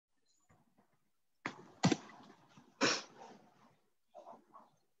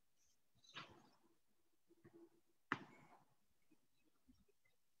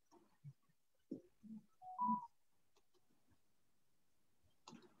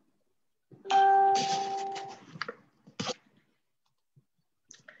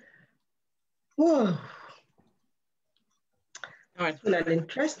All right. It's been an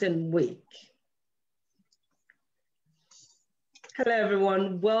interesting week. Hello,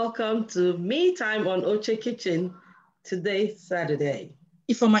 everyone. Welcome to Me Time on Ochekitchen. Today, Saturday.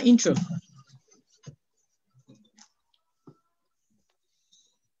 For my intro.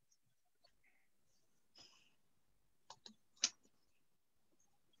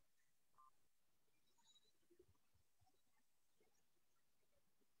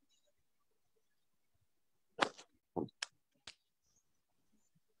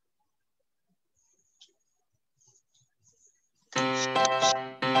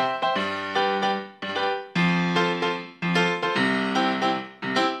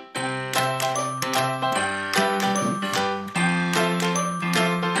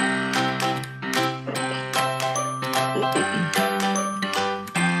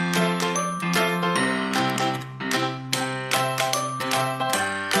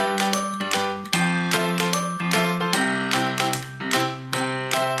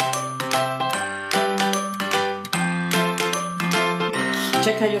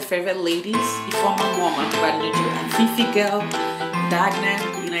 Check out your favorite ladies, Ifoma Woman, Banuju, and Fifi Girl,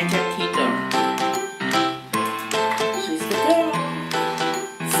 Dagenham, United Kingdom. She's the girl.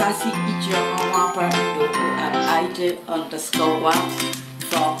 Sassy Ijoma Wampa Ndoku and IJ_WAP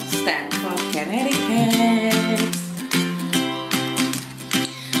from Stanford, Connecticut.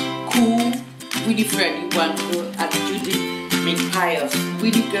 Cool, Willy Freddy Wanko and Judy McPius,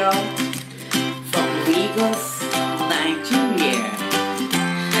 Willy Girl from Lagos, Nigeria.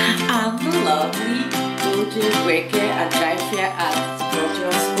 And the lovely Oche Breaker and Drivefare and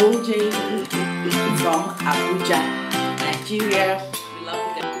gorgeous Oche from Abuja, Nigeria. We love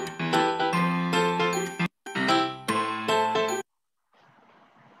you guys.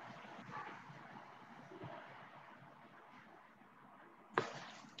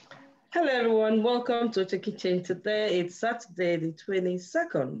 Hello, everyone. Welcome to Ochekitchen. Today, it's Saturday, the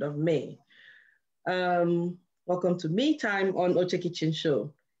 22nd of May. Welcome to Me Time on Ochekitchen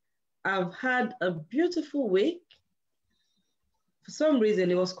Show. I've had a beautiful week. For some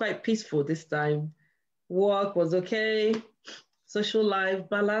reason, it was quite peaceful this time. Work was okay, social life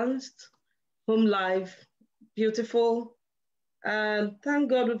balanced, home life beautiful, and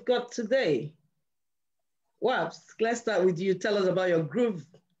thank God we've got today. Waps, let's start with you. Tell us about your groove.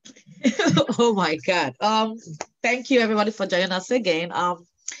 Oh my God. Thank you everybody for joining us again.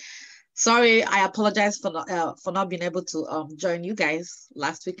 Sorry, I apologize for not being able to join you guys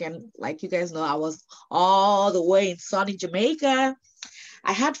last weekend. Like you guys know, I was all the way in sunny Jamaica.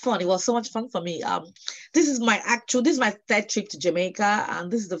 I had fun. It was so much fun for me. This is my third trip to Jamaica, and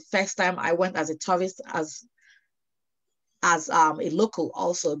this is the first time I went as a tourist, as a local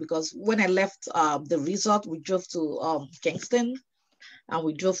also, because when I left the resort, we drove to Kingston. And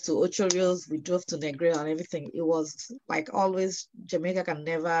we drove to Ocho Rios, we drove to Negril and everything. It was like always, Jamaica can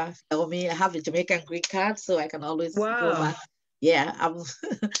never tell me. I have a Jamaican green card, so I can always go back. Yeah, I'm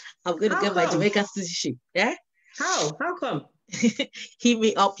going to get my Jamaican citizenship. Yeah? How? How come? Hit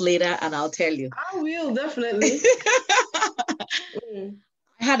me up later and I'll tell you. I will, definitely.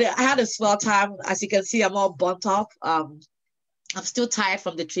 I had a swell time. As you can see, I'm all burnt up. I'm still tired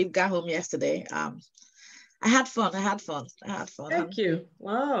from the trip. Got home yesterday. I had fun. Thank you.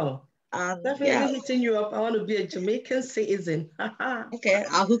 Wow. Definitely hitting you up. I want to be a Jamaican citizen. Okay,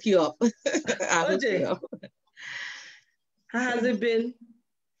 I'll hook you up. Hook you up. How has it been?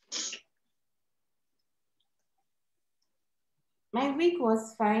 My week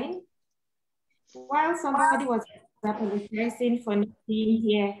was fine. While somebody was apologizing for not being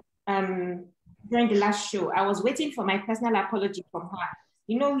here during the last show, I was waiting for my personal apology from her.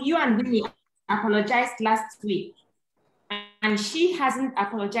 You know, you and Winnie apologized last week, and she hasn't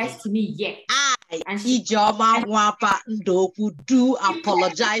apologized to me yet. Ijoma Wampa Ndoku do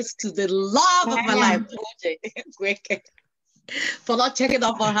apologize to the love of my life, for not checking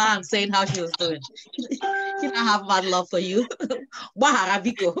up on her and saying how she was doing. She don't have mad love for you.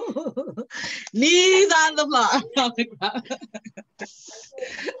 Waharabiko. Knees on the floor.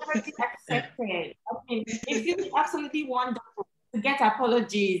 Accepted. Okay. It feels absolutely wonderful to get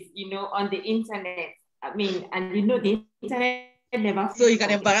apologies, you know, on the internet. I mean, and you know, the internet never. So you can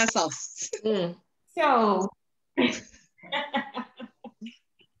embarrass us. So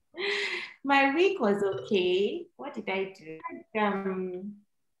my week was okay. What did I do? I had,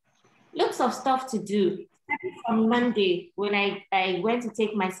 lots of stuff to do. Starting from Monday when I went to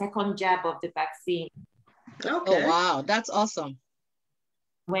take my second jab of the vaccine. Okay. Oh wow, that's awesome.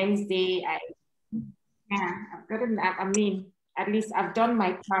 Wednesday, I've gotten. I mean, at least I've done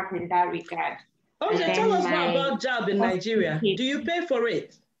my part in that regard. Okay, tell us more about jab in Nigeria. Do you pay for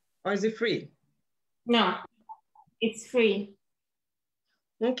it or is it free? No, it's free.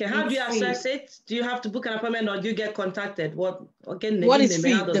 Okay, how do you assess it? Do you have to book an appointment or do you get contacted? What is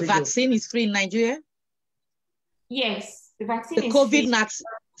free? The vaccine is free in Nigeria? Yes, the vaccine is free. Yes.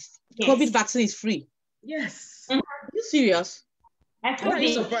 COVID vaccine is free? Yes. Are you serious? I thought I'm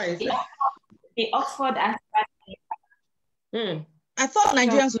surprised. The Oxford I thought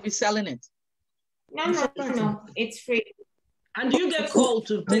Nigerians would be selling it. No, it's free. And do you get called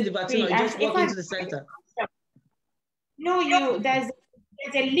to take the vaccine or you just walk into the center? No, there's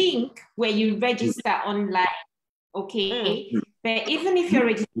a link where you register online, okay? But even if your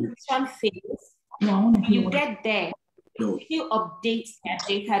registration fails, you get there, you update their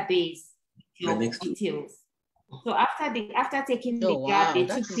database, your details. So after taking the jab, they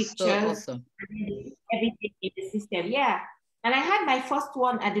took pictures, so awesome. Everything in the system. Yeah. And I had my first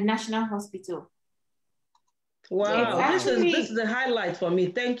one at the National Hospital. Wow, so this is a highlight for me.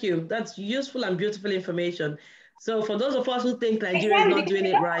 Thank you. That's useful and beautiful information. So for those of us who think Nigeria is not doing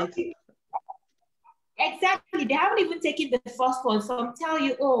it right. Exactly. They haven't even taken the first one. So I'm telling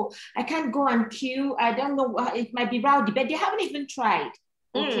you, oh, I can't go and queue. I don't know. It might be rowdy, but they haven't even tried.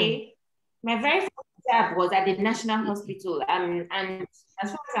 Okay. My very first job was at the National Hospital. And as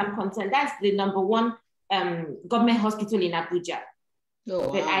far as I'm concerned, that's the #1 government hospital in Abuja. Oh,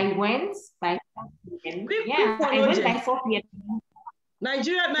 wow. But I went by 4 p.m. I went by 4 p.m.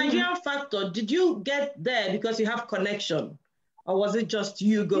 Nigerian factor, did you get there because you have connection? Or was it just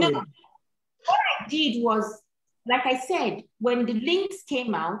you going? No, what I did was, like I said, when the links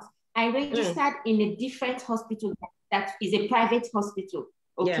came out, I registered in a different hospital that is a private hospital,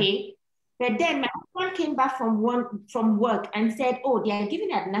 okay? Yeah. But then my husband came back from work and said, oh, they are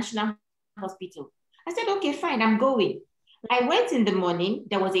giving it at National Hospital. I said, okay, fine, I'm going. I went in the morning,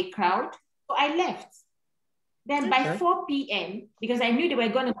 there was a crowd, so I left. Then by 4 p.m., because I knew they were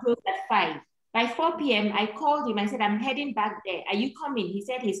going to close at 5, by 4 p.m., I called him. I said, I'm heading back there. Are you coming? He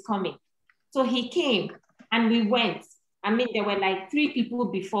said he's coming. So he came and we went. I mean, there were like 3 people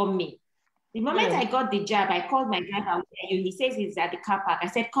before me. The moment I got the job, I called my driver. He says he's at the car park. I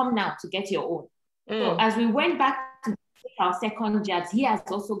said, come now to get your own. So as we went back to take our second jobs, he has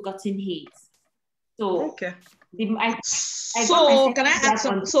also gotten his. So can I ask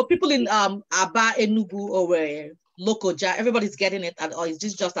so people in Aba, Enugu, or where local job, everybody's getting it, or is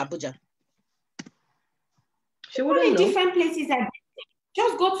this just Abuja? She wouldn't know. Different places.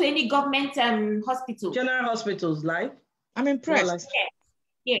 Just go to any government hospital. General hospitals, like? I'm impressed.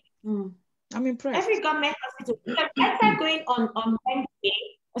 Yeah. I'm impressed. Every government hospital. I started going on Wednesday.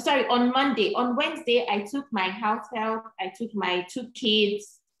 Sorry, on Monday. On Wednesday, I took my house help. I took my 2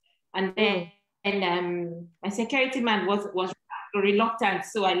 kids, and then my security man was reluctant,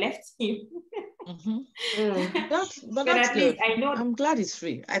 so I left him. But that's good. I know. I'm glad it's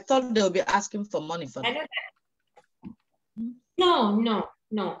free. I thought they'll be asking for money for that.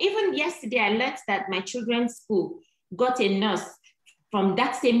 No. Even yesterday, I learned that my children's school got a nurse from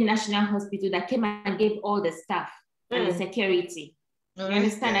that same National Hospital that came and gave all the staff and the security. You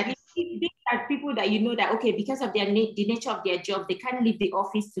understand? At least these are people that you know that, okay, because of the nature of their job, they can't leave the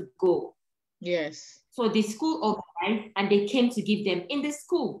office to go. Yes. So the school organized and they came to give them in the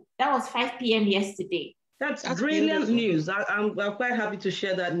school. That was 5 p.m. yesterday. That's brilliant news. I'm quite happy to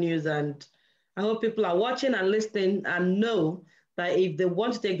share that news, and I hope people are watching and listening and know that if they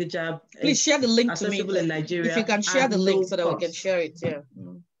want to take the job, please share the link to me in Nigeria. If you can share the link so that we can share it. Yeah.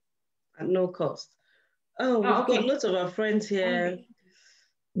 At no cost. Oh, we've got lots of our friends here.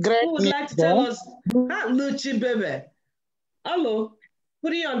 Great. Who would like to tell us? Luchi Bebe. Hello.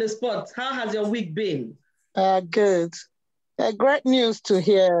 Put you on the spot. How has your week been? Good. Great news to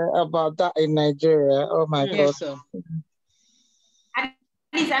hear about that in Nigeria. Oh my God. So. At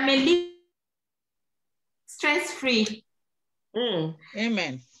least I'm a little stress-free.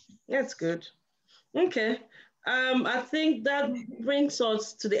 Amen. That's good. Okay. I think that brings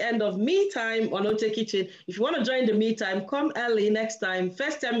us to the end of me time on Ochekitchen. If you want to join the me time, come early next time.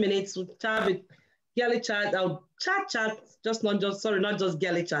 First 10 minutes, we'll have a girly chat. I'll chat, not just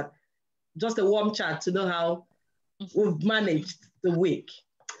girly chat, just a warm chat to know how we've managed the week.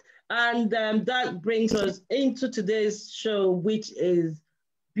 And that brings us into today's show, which is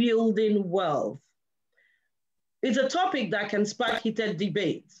building wealth. It's a topic that can spark heated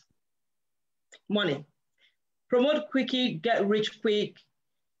debate. Money. Promote quickie, get rich quick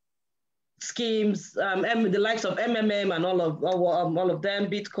schemes, the likes of MMM and all of them,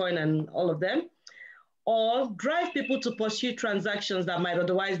 Bitcoin and all of them, or drive people to pursue transactions that might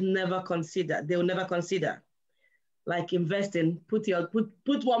otherwise never consider. They will never consider, like investing. Put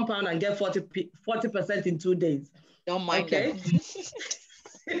 £1 and get 40% in 2 days. Don't mind them.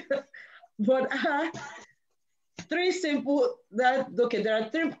 But there are three simple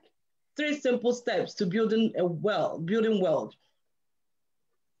steps to building wealth.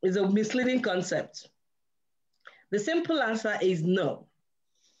 Is a misleading concept. The simple answer is no.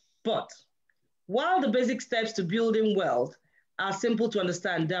 But while the basic steps to building wealth are simple to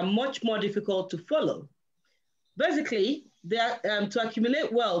understand, they are much more difficult to follow. Basically, to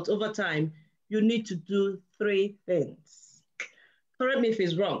accumulate wealth over time, you need to do three things. Correct me if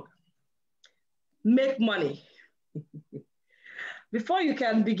it's wrong. Make money. Before you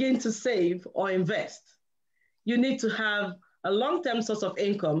can begin to save or invest, you need to have a long-term source of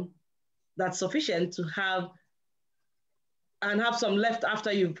income that's sufficient to have some left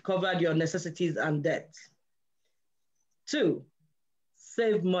after you've covered your necessities and debt. 2,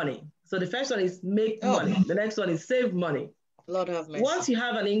 save money. So the first one is make money. The next one is save money. Lord have mercy. Once you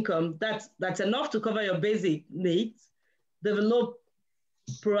have an income that's enough to cover your basic needs, develop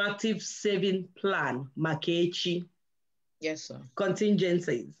proactive saving plan, Makechi. Yes, sir.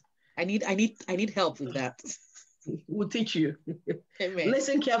 Contingencies. I need help with that. We'll teach you. Amen.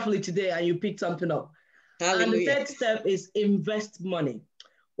 Listen carefully today and you pick something up. Hallelujah. And the third step is invest money.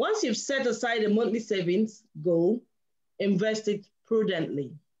 Once you've set aside a monthly savings goal, invest it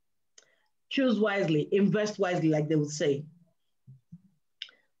prudently. Choose wisely, invest wisely, like they would say.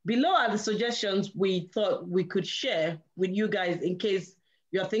 Below are the suggestions we thought we could share with you guys in case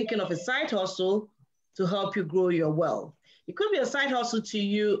you're thinking of a side hustle to help you grow your wealth. It could be a side hustle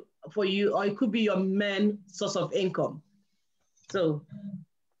for you, or it could be your main source of income. So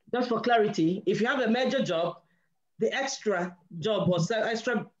just for clarity, if you have a major job, the extra job or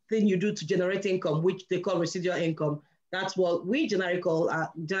extra thing you do to generate income, which they call residual income, that's what we generally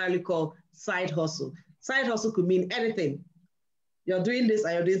call side hustle. Side hustle could mean anything. You're doing this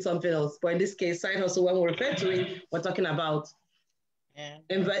and you're doing something else. But in this case, side hustle, when we refer to it, we're talking about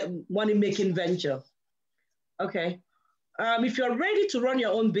money-making venture. Okay. If you're ready to run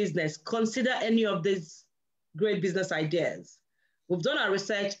your own business, consider any of these great business ideas. We've done our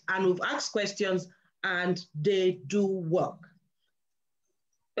research and we've asked questions and they do work.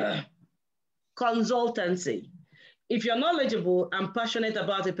 Consultancy. If you're knowledgeable and passionate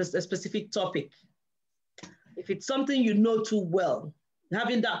about a specific topic, if it's something you know too well,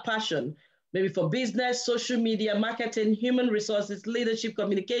 having that passion, maybe for business, social media, marketing, human resources, leadership,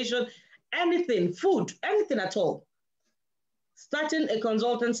 communication, anything, food, anything at all. Starting a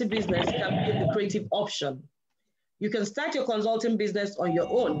consultancy business can be the creative option. You can start your consulting business on your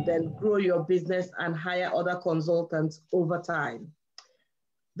own, then grow your business and hire other consultants over time.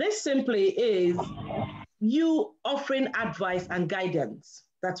 This simply is you offering advice and guidance.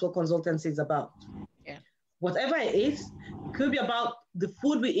 That's what consultancy is about. Yeah. Whatever it is, it could be about the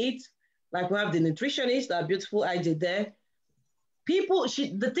food we eat, like we have the nutritionist, that beautiful IJ there.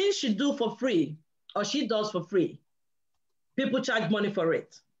 The things she do for free, or she does for free, people charge money for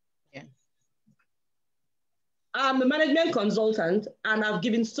it. Yeah. I'm a management consultant and I've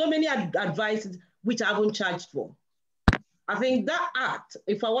given so many advices which I haven't charged for. I think that act,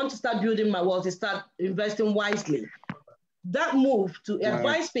 if I want to start building my wealth, is start investing wisely. That move to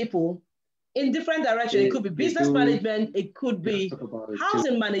advise people in different directions, it could be business management, it could be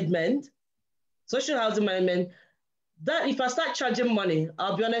housing management, social housing management. That if I start charging money,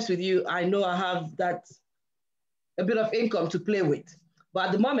 I'll be honest with you, I know I have a bit of income to play with. But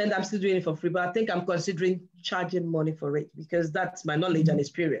at the moment, I'm still doing it for free, but I think I'm considering charging money for it because that's my knowledge and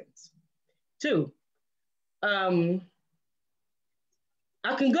experience. 2,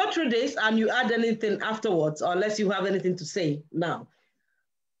 I can go through this and you add anything afterwards, unless you have anything to say now.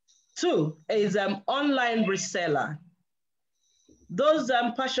 2 is online reseller. Those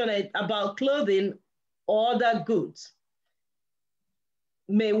passionate about clothing or other goods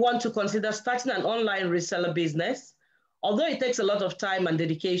may want to consider starting an online reseller business, although it takes a lot of time and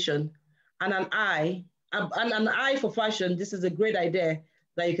dedication and an eye for fashion. This is a great idea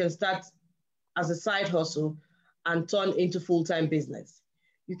that you can start as a side hustle and turn into full-time business.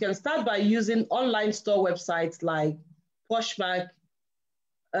 You can start by using online store websites like Poshmark,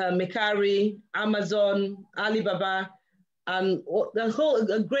 Mercari, Amazon, Alibaba, and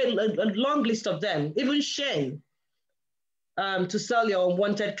a long list of them, even Shein, to sell your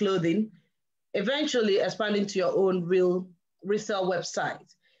unwanted clothing, eventually expanding to your own real resale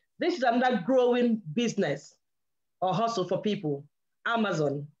website. This is another growing business or hustle for people.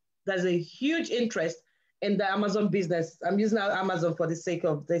 Amazon, there's a huge interest in the Amazon business. I'm using Amazon for the sake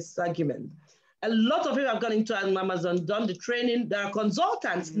of this argument. A lot of people have gone into Amazon, done the training. There are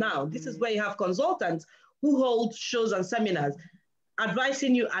consultants now. This is where you have consultants who hold shows and seminars,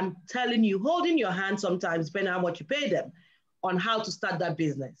 advising you and telling you, holding your hand sometimes, depending on how much you pay them, on how to start that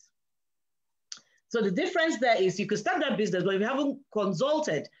business. So the difference there is you could start that business, but if you haven't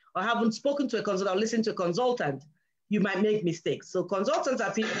consulted or haven't spoken to a consultant or listened to a consultant, you might make mistakes. So consultants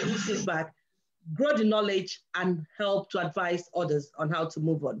are people who sit back, grow the knowledge, and help to advise others on how to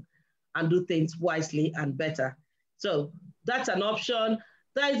move on and do things wisely and better. So that's an option.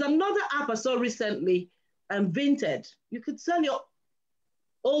 There is another app I saw recently, Vinted. You could sell your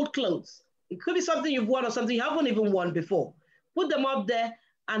old clothes. It could be something you've worn or something you haven't even worn before. Put them up there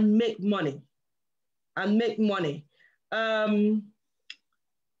and make money. I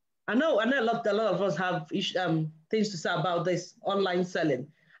know a lot of us have things to say about this online selling.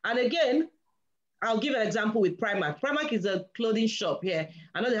 And again, I'll give an example with Primark. Primark is a clothing shop here.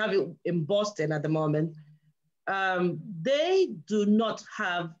 I know they have it in Boston at the moment. They do not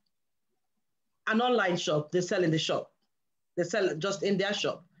have an online shop. They sell in the shop. They sell just in their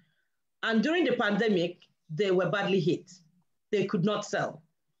shop. And during the pandemic, they were badly hit. They could not sell.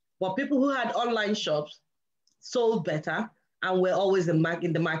 But people who had online shops sold better and were always in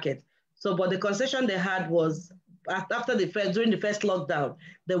the market. So, but the concession they had was during the first lockdown,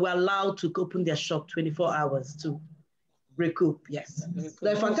 they were allowed to open their shop 24 hours to recoup. Yes,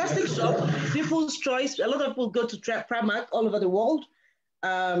 they're a fantastic shop. People's choice. A lot of people go to Primark all over the world.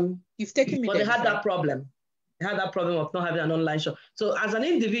 You've taken me but there, they had that problem. They had that problem of not having an online shop. So as an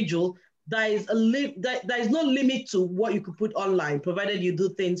individual, there is no limit to what you could put online, provided you do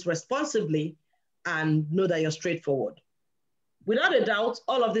things responsibly and know that you're straightforward. Without a doubt,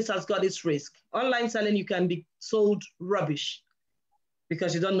 all of this has got its risk. Online selling, you can be sold rubbish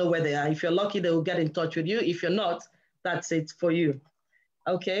because you don't know where they are. If you're lucky, they will get in touch with you. If you're not, that's it for you.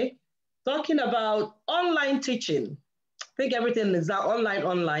 Okay. Talking about online teaching. I think everything is now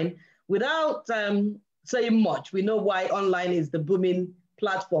online. Without saying much, we know why online is the booming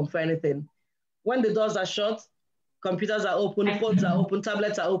platform for anything. When the doors are shut, computers are open, phones are open,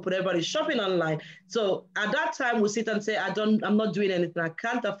 tablets are open, everybody's shopping online. So at that time, we sit and say, I'm not doing anything. I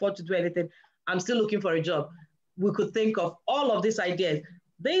can't afford to do anything. I'm still looking for a job. We could think of all of these ideas.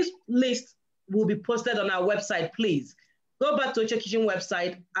 These lists will be posted on our website, please. Go back to Ochekitchen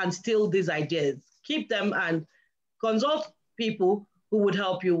website and steal these ideas. Keep them and consult people who would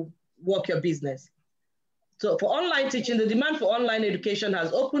help you work your business. So for online teaching, the demand for online education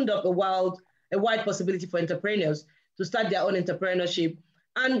has opened up a wide possibility for entrepreneurs to start their own entrepreneurship.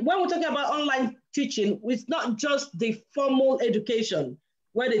 And when we're talking about online teaching, it's not just the formal education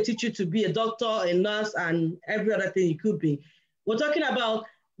where they teach you to be a doctor, a nurse, and every other thing you could be. We're talking about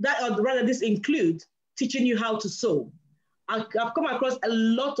that, or rather this includes teaching you how to sew. I've come across a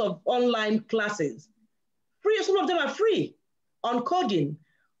lot of online classes. Free, some of them are free, on coding,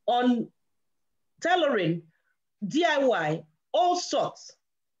 on tailoring, DIY, all sorts.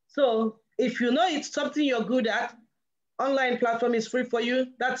 So if you know it's something you're good at, online platform is free for you.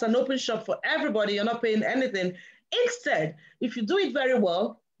 That's an open shop for everybody. You're not paying anything. Instead, if you do it very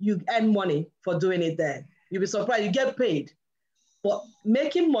well, you earn money for doing it there. You'll be surprised, you get paid for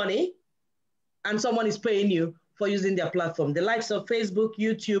making money and someone is paying you for using their platform. The likes of Facebook,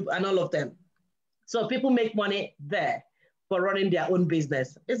 YouTube, and all of them. So people make money there for running their own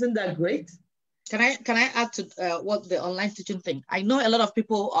business. Isn't that great? Can I add to what the online teaching thing? I know a lot of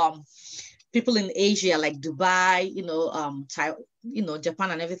people, people in Asia, like Dubai,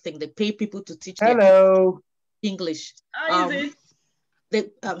 Japan and everything. They pay people to teach their English. How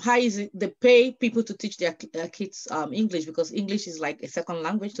is it? They pay people to teach their kids English because English is like a second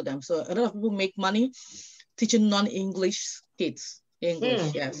language to them. So a lot of people make money teaching non-English kids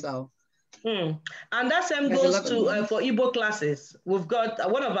English. Yeah, so. And that same goes to for Igbo classes. We've got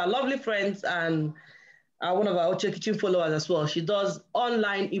one of our lovely friends and one of our Ochekitchen followers as well. She does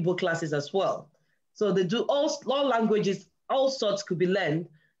online Igbo classes as well. So they do all languages, all sorts could be learned,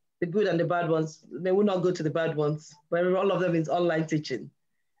 the good and the bad ones. They will not go to the bad ones, but all of them is online teaching.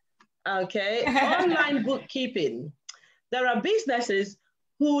 Okay, online bookkeeping. There are businesses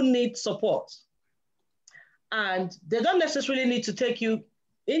who need support. And they don't necessarily need to take you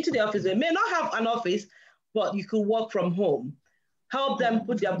into the office. They may not have an office, but you could work from home. Help them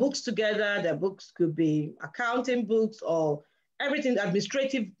put their books together. Their books could be accounting books or everything,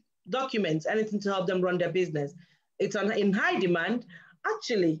 administrative documents, anything to help them run their business. It's in high demand.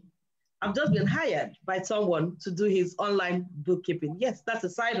 Actually, I've just been hired by someone to do his online bookkeeping. Yes, that's a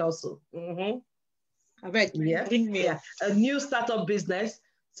side hustle. I bet. Yeah, a new startup business.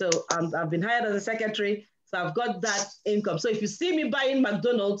 So I've been hired as a secretary. So I've got that income. So if you see me buying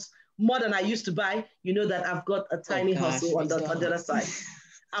McDonald's more than I used to buy, you know that I've got a tiny hustle on the other side.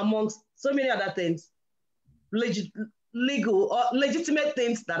 Amongst so many other things, legal or legitimate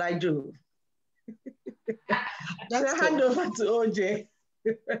things that I do. So I hand over to Oche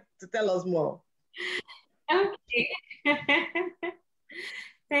to tell us more. Okay.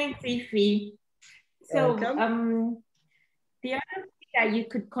 Thanks, Ify. So the other thing that you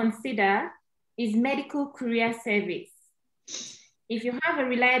could consider is medical courier service. If you have a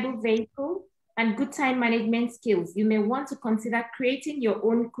reliable vehicle and good time management skills, you may want to consider creating your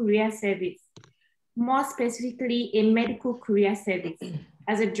own courier service, more specifically a medical courier service.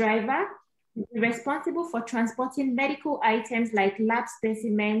 As a driver, you're responsible for transporting medical items like lab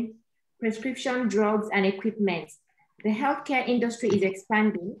specimens, prescription drugs, and equipment. The healthcare industry is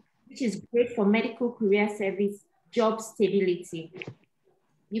expanding, which is great for medical courier service job stability.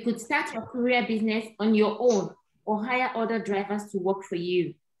 You could start your courier business on your own or hire other drivers to work for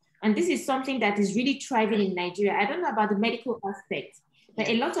you. And this is something that is really thriving in Nigeria. I don't know about the medical aspect, but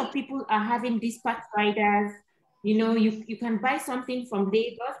a lot of people are having dispatch riders. You know, you can buy something from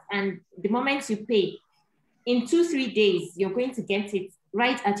Lagos, and the moment you pay, in 2-3 days, you're going to get it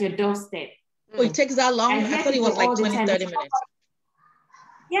right at your doorstep. Oh, it takes that long? I thought it was like 20-30 minutes.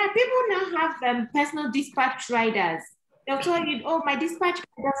 Yeah, people now have personal dispatch riders. They'll tell you, oh, my dispatch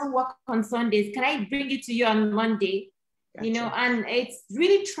doesn't work on Sundays. Can I bring it to you on Monday? Gotcha. You know, and it's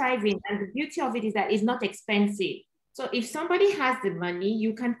really thriving. And the beauty of it is that it's not expensive. So if somebody has the money,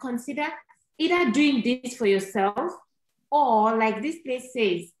 you can consider either doing this for yourself, or like this place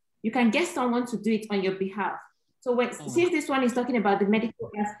says, you can get someone to do it on your behalf. So since this one is talking about the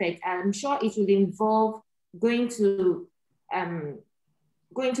medical aspect, I'm sure it will involve going to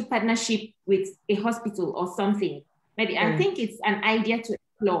partnership with a hospital or something. Maybe I think it's an idea to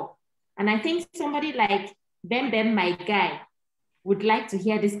explore. And I think somebody like Ben, my guy, would like to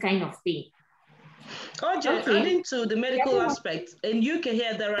hear this kind of thing. Oche, adding to the medical aspect, in UK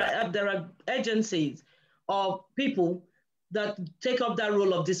here, there are agencies or people that take up that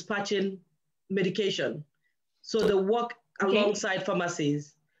role of dispatching medication. So they work alongside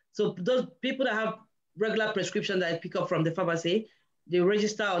pharmacies. So those people that have regular prescription that I pick up from the pharmacy, they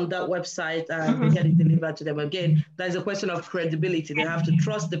register on that website and they get it delivered to them. Again, there's a question of credibility. They have to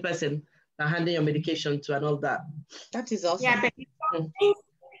trust the person that handing your medication to and all that. That is awesome. Yeah, but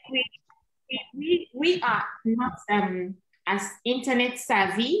we are not as internet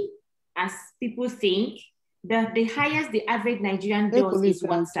savvy as people think. The highest the average Nigerian does is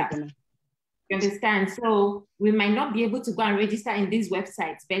WhatsApp. You understand? So we might not be able to go and register in these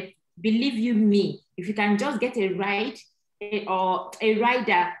websites, but believe you me, if you can just get a ride or a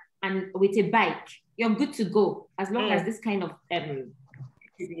rider and with a bike, you're good to go as long as this kind of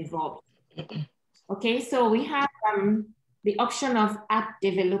is involved. Okay, so we have the option of app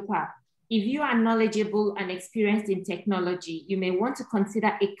developer. If you are knowledgeable and experienced in technology, you may want to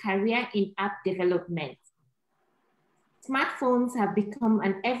consider a career in app development. Smartphones have become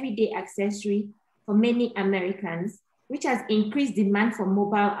an everyday accessory for many Americans, which has increased demand for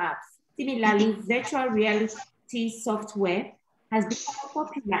mobile apps. Similarly, virtual reality software has become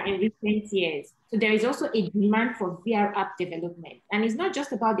popular in recent years. So there is also a demand for VR app development. And it's not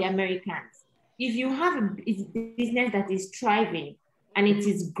just about the Americans. If you have a business that is thriving and it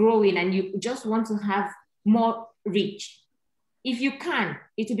is growing and you just want to have more reach, if you can,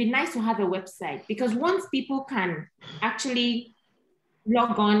 it would be nice to have a website, because once people can actually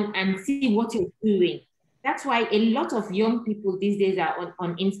log on and see what you're doing, that's why a lot of young people these days are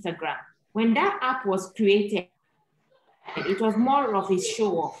on Instagram. When that app was created, it was more of a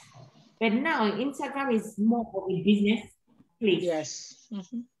show off. But now Instagram is more of a business place. Yes.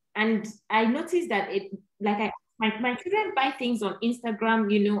 And I noticed that my children buy things on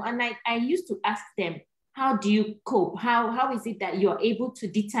Instagram, you know, and I used to ask them, how do you cope? How is it that you're able to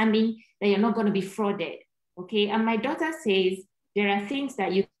determine that you're not going to be frauded? Okay. And my daughter says there are things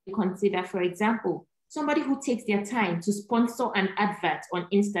that you consider. For example, somebody who takes their time to sponsor an advert on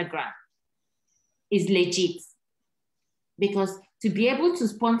Instagram is legit. Because to be able to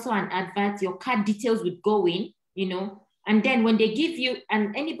sponsor an advert, your card details would go in, you know, and then when they give you,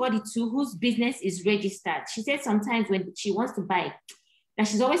 and anybody too whose business is registered, she said sometimes when she wants to buy, that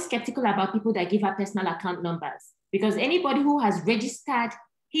she's always skeptical about people that give her personal account numbers, because anybody who has registered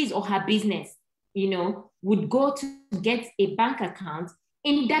his or her business, you know, would go to get a bank account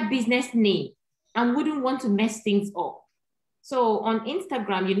in that business name and wouldn't want to mess things up. So on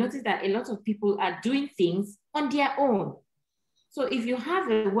Instagram, you notice that a lot of people are doing things on their own. So if you have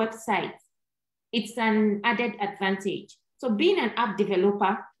a website, it's an added advantage. So being an app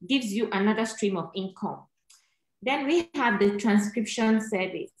developer gives you another stream of income. Then we have the transcription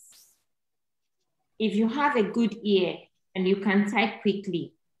service. If you have a good ear and you can type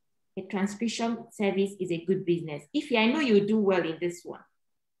quickly, a transcription service is a good business. If I know you do well in this one.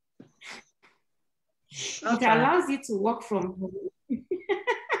 Okay. It allows you to work from home.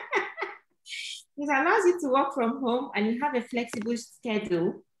 It allows you to work from home and you have a flexible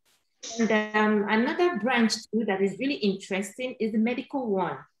schedule. And another branch too that is really interesting is the medical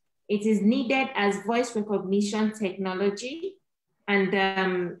one. It is needed as voice recognition technology. And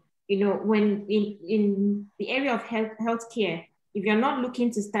you know, when in the area of healthcare, if you're not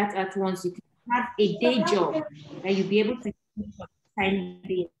looking to start at once, you can have a day job that you'll be able to time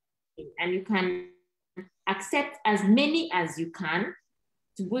being, and you can accept as many as you can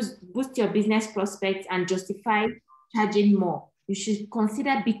to boost your business prospects and justify charging more. You should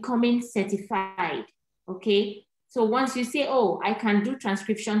consider becoming certified, okay? So once you say, oh, I can do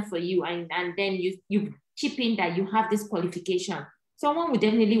transcription for you, and then you chip in that you have this qualification, someone would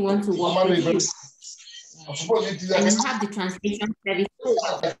definitely want to work with you. And you have the translation service.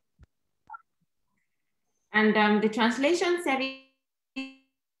 And the translation service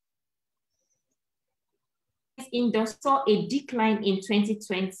industry saw a decline in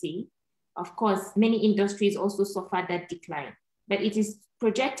 2020. Of course, many industries also suffered that decline, but it is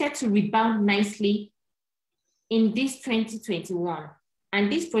projected to rebound nicely in this 2021.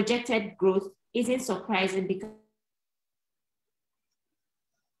 And this projected growth isn't surprising because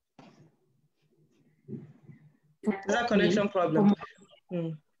that connection problem.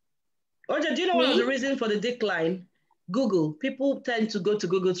 Oche, do you know one of the reasons for the decline? Google. People tend to go to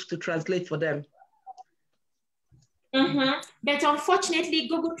Google to translate for them. But unfortunately,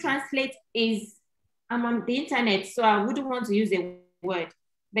 Google Translate is on the internet, so I wouldn't want to use a word.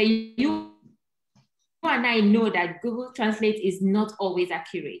 But you and I know that Google Translate is not always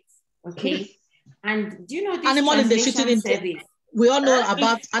accurate. Okay. And do you know this animal in the shooting service? We all know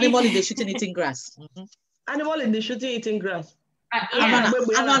about animal in the shooting eating grass. Animal in the shooting eating grass.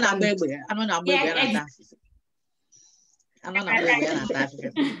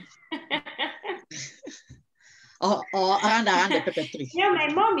 Or around the pepper tree. Yeah, my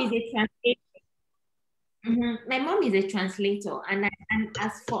mom is a translator. My mom is a translator, and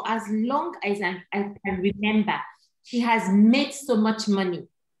as for as long as I can remember, she has made so much money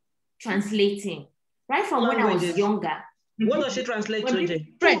translating. Right from when I was younger. What does she translate to?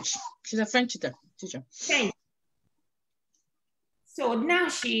 French. She's a French teacher. French. So now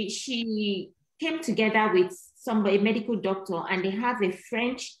she came together with a medical doctor, and they have a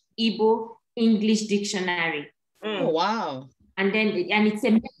French, Igbo, English dictionary. Oh, wow. And it's a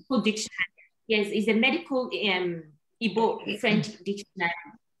medical dictionary. Yes, it's a medical Igbo French dictionary.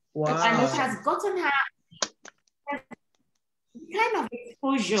 Wow. And it has gotten her the kind of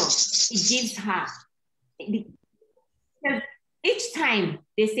exposure it gives her. Each time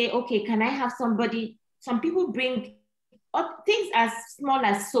they say, okay, can I have somebody? Some people bring up things as small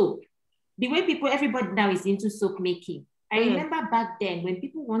as soap. The way everybody now is into soap making. I remember back then when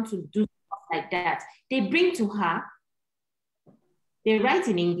people want to do stuff like that, they bring to her, they write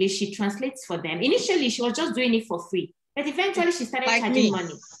in English, she translates for them. Initially, she was just doing it for free, but eventually she started charging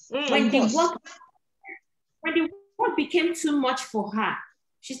money. When the work became too much for her,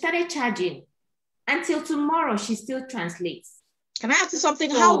 she started charging. Until tomorrow, she still translates. Can I ask you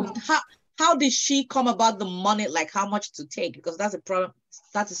something? So, how did she come about the money, like how much to take? Because that's a problem.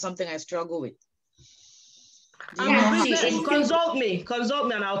 That is something I struggle with. Consult me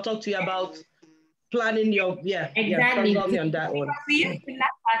and I'll talk to you about planning your, exactly. Consult me on that one. We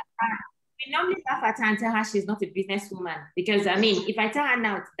normally laugh at her and tell her she's not a businesswoman, because I mean, if I tell her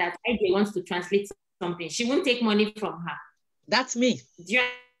now that AJ wants to translate something, she won't take money from her. That's me. Do you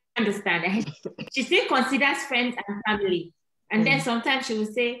understand? She still considers friends and family. And then sometimes she will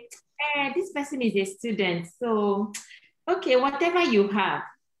say, this person is a student, so okay, whatever you have.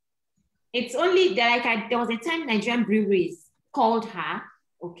 It's only that there was a time Nigerian breweries called her,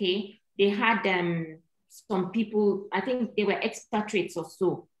 okay? They had some people, I think they were expatriates or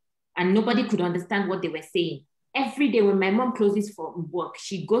so, and nobody could understand what they were saying. Every day when my mom closes for work,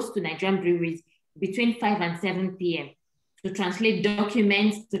 she goes to Nigerian breweries between 5 and 7 p.m. to translate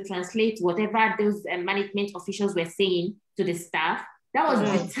documents, to translate whatever those management officials were saying to the staff. That was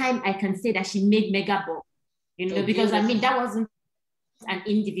the time I can say that she made mega bulk, because I mean, that wasn't an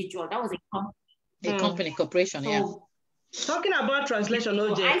individual, that was a company. A company, corporation, Talking about translation,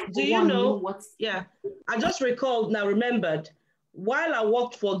 Oche, do you know, I just remembered, while I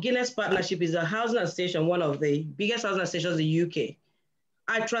worked for Guinness Partnership, is a housing association, one of the biggest housing associations in the UK,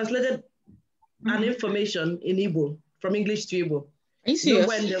 I translated an information in Igbo, from English to Igbo. Are you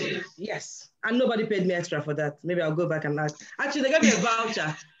serious? Yes, and nobody paid me extra for that. Maybe I'll go back and ask. Actually, they gave me a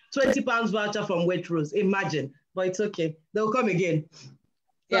voucher, £20 voucher from Waitrose, imagine, but it's okay. They'll come again.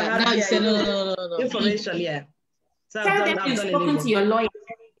 So now you say no. Information, So Tell them you've spoken to your lawyer.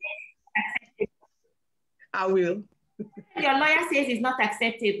 I will. Your lawyer says it's not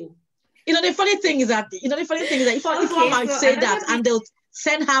acceptable. The funny thing is that, if one might say that, and they'll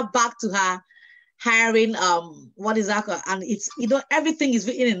send her back to her hiring, what is that called? And it's, everything is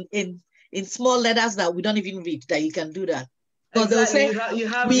written in small letters that we don't even read, that you can do that. Because they'll say,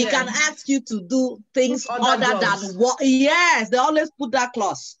 we can ask you to do things other than what, yes, they always put that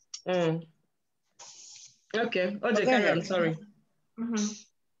clause. Okay, Oche, carry on, sorry.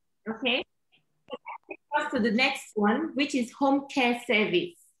 Okay. To the next one, which is home care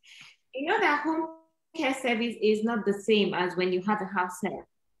service. You know that home care service is not the same as when you have a house help.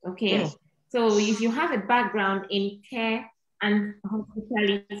 Okay. So if you have a background in care and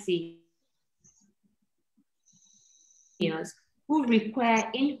hospitality, who require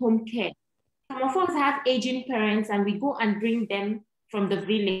in-home care. Some of us have aging parents and we go and bring them from the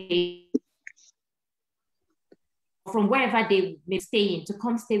village, from wherever they may stay in, to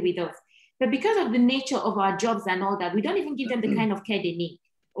come stay with us. But because of the nature of our jobs and all that, we don't even give them the kind of care they need,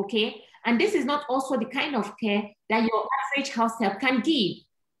 okay? And this is not also the kind of care that your average house help can give.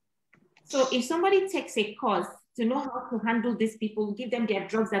 So if somebody takes a course to know how to handle these people, give them their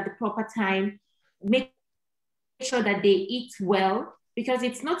drugs at the proper time, make sure that they eat well, because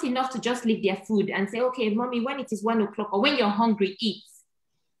it's not enough to just leave their food and say, okay, mommy, when it is 1 o'clock or when you're hungry, eat.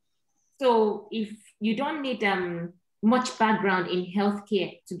 So if you don't need much background in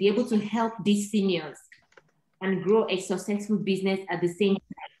healthcare to be able to help these seniors and grow a successful business at the same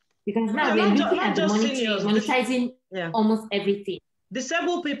time, because now we're looking at the monetizing almost everything.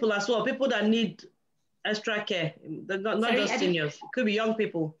 Disabled people as well, people that need extra care, not just seniors. It could be young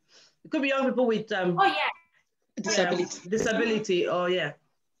people. It could be young people with disability. Okay.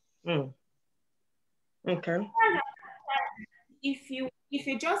 If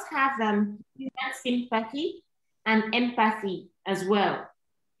you just have human sympathy and empathy as well,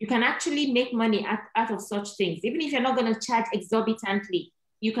 you can actually make money out of such things. Even if you're not going to charge exorbitantly,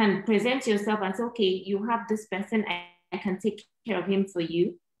 you can present yourself and say, okay, you have this person, I can take care of him for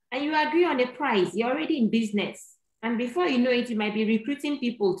you. And you agree on a price. You're already in business. And before you know it, you might be recruiting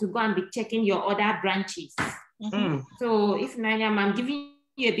people to go and be checking your other branches. So if I'm giving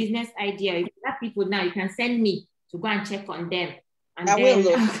you a business idea, if you have people now, you can send me to go and check on them. And I will.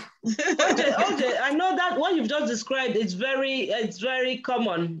 Okay, I know that what you've just described, it's very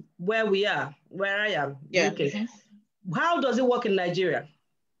common where I am. Yeah. Okay. How does it work in Nigeria?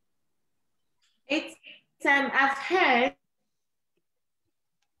 It's I've heard,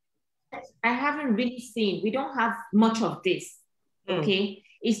 I haven't really seen, we don't have much of this. Okay.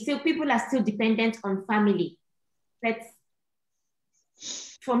 It's still, people are still dependent on family. But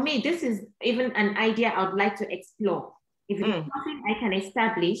for me, this is even an idea I would like to explore. If it's something I can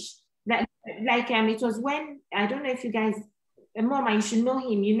establish, that it was when, I don't know if you guys, Mom, you should know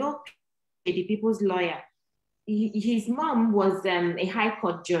him, the people's lawyer. His mom was a high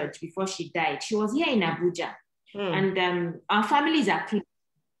court judge before she died. She was here in Abuja, and our families are close.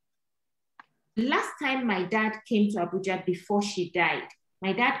 Last time my dad came to Abuja before she died,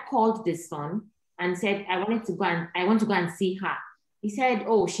 my dad called the son and said, I want to go and see her. He said,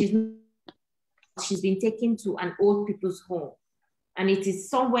 oh, she's been taken to an old people's home, and it is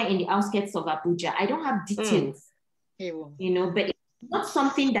somewhere in the outskirts of Abuja. I don't have details, but it's not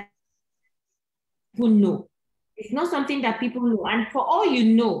something that people know. It's not something that people know. And for all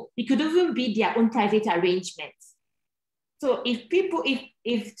you know, it could even be their own private arrangements. So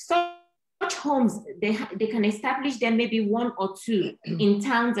if such homes, they can establish them maybe 1 or 2 in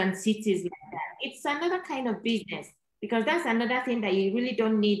towns and cities like that. It's another kind of business, because that's another thing that you really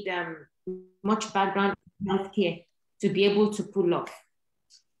don't need much background in healthcare to be able to pull off.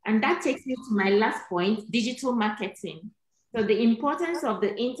 And that takes me to my last point, digital marketing. So the importance of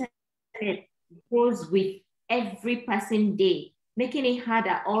the internet grows with every passing day, making it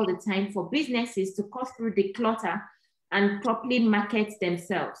harder all the time for businesses to cut through the clutter and properly market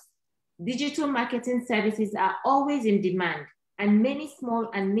themselves. Digital marketing services are always in demand, and many small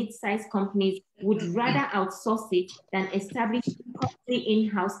and mid-sized companies would rather outsource it than establish a company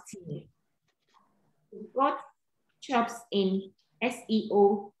in-house team. We've got chops in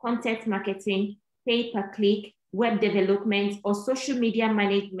SEO, content marketing, pay-per-click, web development, or social media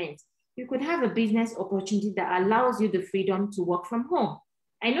management. You could have a business opportunity that allows you the freedom to work from home.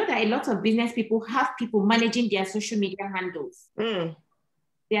 I know that a lot of business people have people managing their social media handles. They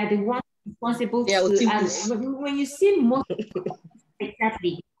are the ones responsible to, when you see most,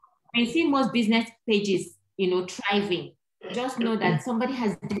 exactly, when you see most business pages, thriving, just know that somebody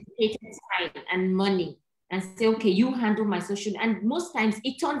has dedicated time and money and say, okay, you handle my social, and most times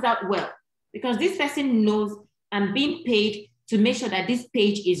it turns out well, because this person knows I'm being paid to make sure that this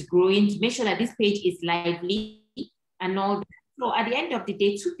page is growing, to make sure that this page is lively and all that. So at the end of the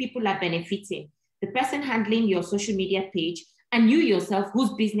day, two people are benefiting. The person handling your social media page and you yourself,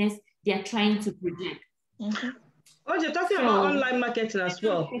 whose business they are trying to project. Mm-hmm. Oh, you're talking about online marketing as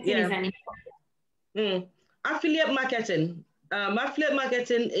well. Marketing yeah. Affiliate marketing. Affiliate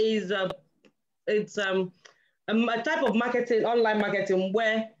marketing is it's a type of marketing, online marketing,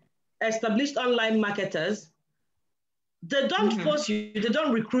 where established online marketers, they don't force you, they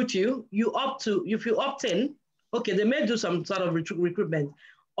don't recruit you. If you opt in, okay, they may do some sort of recruitment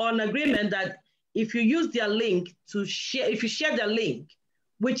on agreement that if you use their link to share, if you share their link,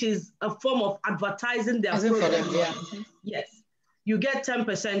 which is a form of advertising their product, for them, yeah. Yes, you get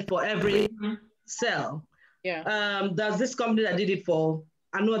 10% for every sale. Yeah. There's this company that did it for,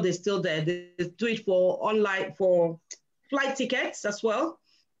 I know they're still there. They do it for online, for flight tickets as well.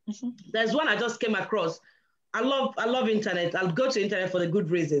 There's one I just came across. I love internet. I'll go to internet for the good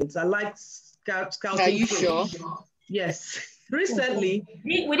reasons. I like scouting. Are you sure? Yes. Recently,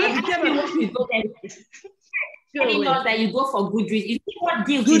 would they ask you what you go there? Telling us that you go for good reasons. You see what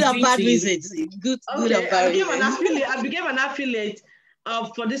deals good or bad reasons. Good or bad reasons. I became an affiliate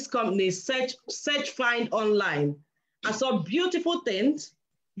for this company, Search Find Online. I saw beautiful things,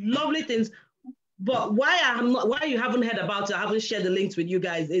 lovely things. But why you haven't heard about it, I haven't shared the links with you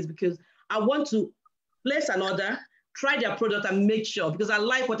guys, is because I want to place an order, try their product and make sure, because I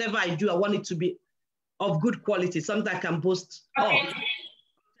like whatever I do, I want it to be of good quality, something I can boast of.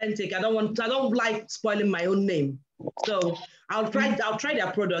 Authentic. I don't like spoiling my own name. So I'll try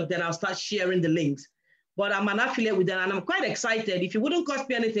their product, then I'll start sharing the links. But I'm an affiliate with them and I'm quite excited. If it wouldn't cost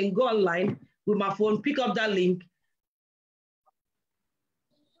me anything, go online with my phone, pick up that link.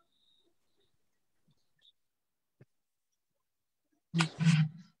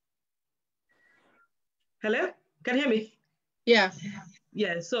 Hello? Can you hear me? Yeah.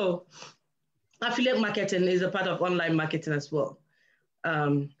 Yeah, so affiliate marketing is a part of online marketing as well.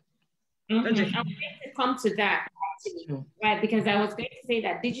 I'm going to come to that, actually, right? Because I was going to say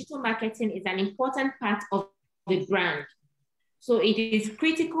that digital marketing is an important part of the brand. So it is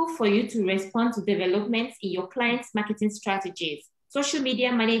critical for you to respond to developments in your clients' marketing strategies. Social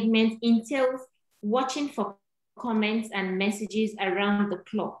media management entails watching for comments and messages around the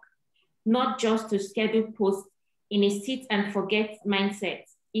clock, not just to schedule posts in a sit and forget mindset.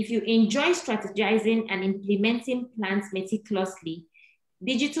 If you enjoy strategizing and implementing plans meticulously,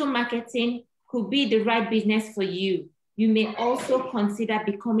 digital marketing could be the right business for you. You may also consider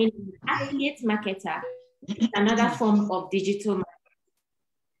becoming an affiliate marketer, another form of digital marketing.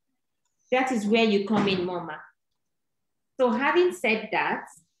 That is where you come in, Mama. So having said that,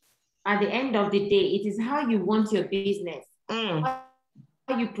 at the end of the day, it is how you want your business, how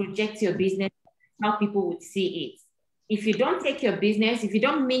you project your business, how people would see it. If you don't take your business, if you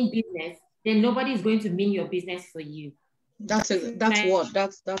don't mean business, then nobody is going to mean your business for you. That's a good I am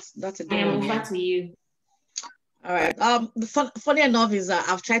one. over to you. All right. Funny enough is that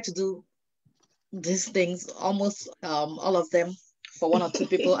I've tried to do these things, almost all of them, for one or two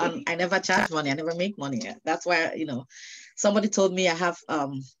people, and I never charge money. I never make money. That's why, somebody told me I have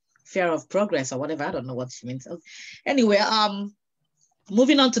fear of progress or whatever. I don't know what she means. Anyway,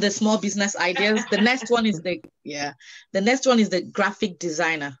 moving on to the small business ideas. The next one is the graphic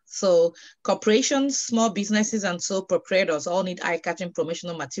designer. So corporations, small businesses, and sole proprietors all need eye-catching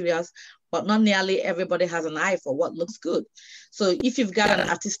promotional materials, but not nearly everybody has an eye for what looks good. So if you've got an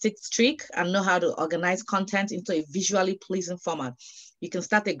artistic streak and know how to organize content into a visually pleasing format, you can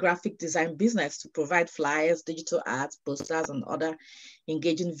start a graphic design business to provide flyers, digital ads, posters, and other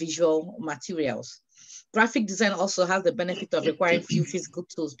engaging visual materials. Graphic design also has the benefit of requiring few physical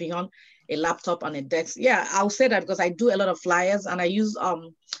tools beyond a laptop and a desk. Yeah, I'll say that because I do a lot of flyers and I use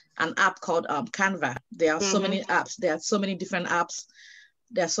an app called Canva. There are so many apps. There are so many different apps.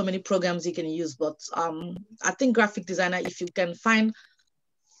 There are so many programs you can use. But I think graphic designer, if you can find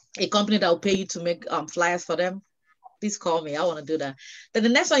a company that will pay you to make flyers for them, please call me. I want to do that. Then the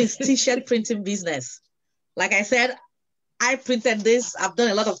next one is t-shirt printing business. Like I said, I printed this. I've done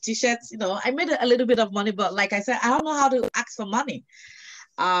a lot of t-shirts. I made a little bit of money, but like I said, I don't know how to ask for money.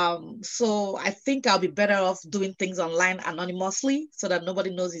 So I think I'll be better off doing things online anonymously so that nobody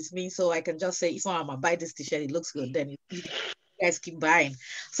knows it's me. So I can just say, if I'm gonna buy this t-shirt, it looks good, then you guys keep buying.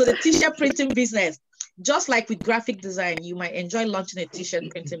 So the t-shirt printing business, just like with graphic design, you might enjoy launching a t-shirt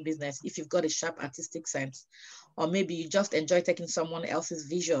printing business if you've got a sharp artistic sense. Or maybe you just enjoy taking someone else's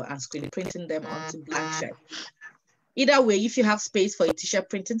visual and screen printing them onto blank shirt. Either way, if you have space for a t-shirt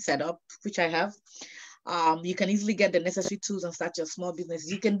printing setup, which I have, you can easily get the necessary tools and start your small business.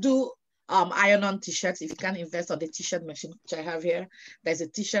 You can do iron-on t-shirts if you can't invest on the t-shirt machine, which I have here. There's a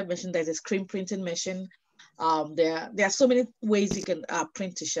t-shirt machine, there's a screen printing machine. There are so many ways you can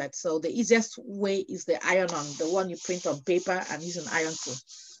print t-shirts. So the easiest way is the iron-on, the one you print on paper and use an iron tool,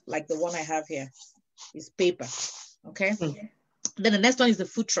 like the one I have here is paper, okay? Then the next one is the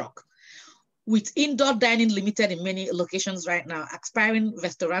food truck. With indoor dining limited in many locations right now, aspiring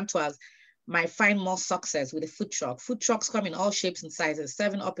restaurateurs might find more success with a food truck. Food trucks come in all shapes and sizes,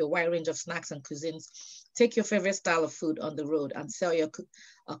 serving up a wide range of snacks and cuisines. Take your favorite style of food on the road and sell your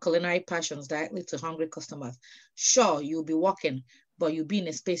culinary passions directly to hungry customers. Sure, you'll be working, but you'll be in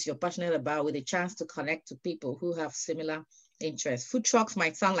a space you're passionate about with a chance to connect to people who have similar interests. Food trucks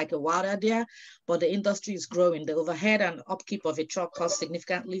might sound like a wild idea, but the industry is growing. The overhead and upkeep of a truck costs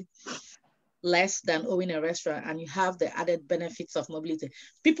significantly less than owning a restaurant, and you have the added benefits of mobility.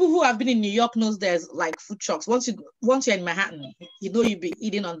 People who have been in New York knows there's like food trucks. Once you're in Manhattan, you know you'll be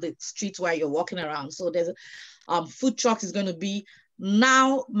eating on the streets while you're walking around. So there's food trucks is going to be,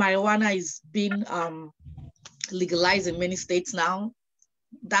 now marijuana is being legalized in many states now.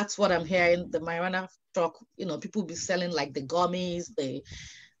 That's what I'm hearing. The marijuana truck, you know, people will be selling like the gummies,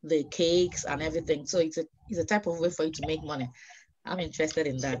 the cakes and everything. So it's a type of way for you to make money. I'm interested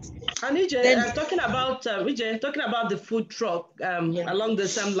in that. And Vijay, talking about the food truck along the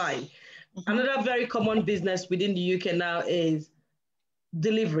same line, another very common business within the UK now is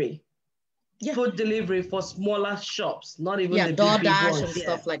delivery. Yeah. Food delivery for smaller shops, not even the big ones. And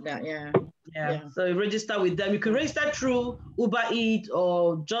stuff like that. Yeah. So you register with them. You can register through Uber Eats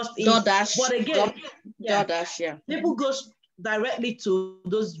or Just Eat. DoorDash. But again, DoorDash, people go directly to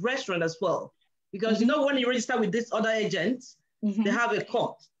those restaurants as well, because you know when you register with this other agents, they have a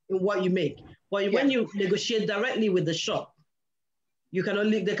cut in what you make. But when you negotiate directly with the shop, they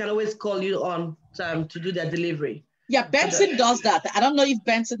can always call you on time to do their delivery. Yeah, Benson does that. I don't know if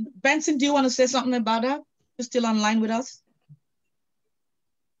Benson, do you want to say something about that? You're still online with us?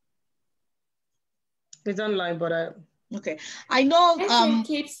 He's online, but okay. I know Benson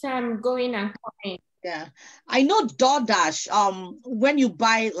keeps going and coming. Yeah. I know DoorDash, when you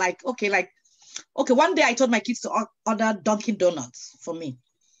buy okay, one day I told my kids to order Dunkin' Donuts for me.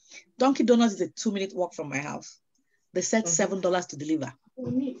 Dunkin' Donuts is a 2-minute walk from my house. They said $7 to deliver.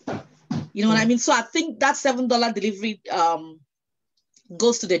 You know what I mean? So I think that $7 delivery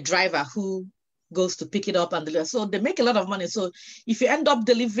goes to the driver who goes to pick it up and deliver. So they make a lot of money. So if you end up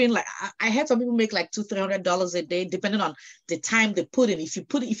delivering, like I heard some people make like $200-300 a day, depending on the time they put in. If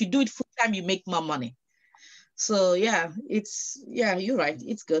you do it full time, you make more money. So yeah, you're right.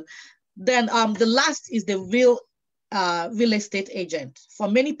 It's good. Then the last is the real estate agent. For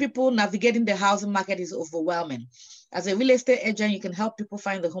many people, navigating the housing market is overwhelming. As a real estate agent, you can help people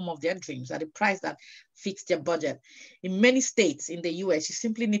find the home of their dreams at a price that fits their budget. In many states in the US, you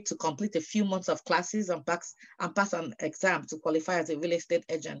simply need to complete a few months of classes and pass an exam to qualify as a real estate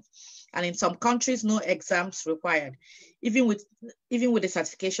agent. And in some countries, no exams required. Even with a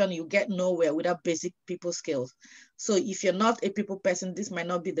certification, you get nowhere without basic people skills. So if you're not a people person, this might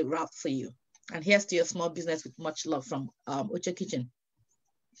not be the route for you. And here's to your small business with much love from Ochekitchen.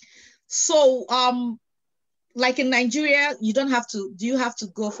 So, like in Nigeria, do you have to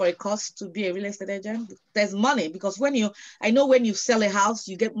go for a course to be a real estate agent? There's money, because I know when you sell a house,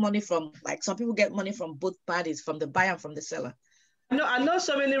 you get money from, like some people get money from both parties, from the buyer and from the seller. I know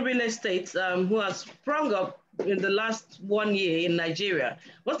so many real estates who have sprung up in the last 1 year in Nigeria.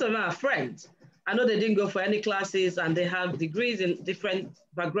 Most of them are friends. I know they didn't go for any classes and they have degrees in different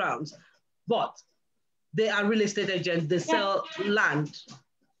backgrounds, but they are real estate agents. They sell land.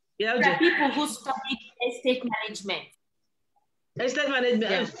 There are people who study estate management. Estate management.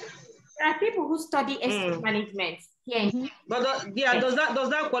 Yeah. There are people who study estate management. Yeah. But does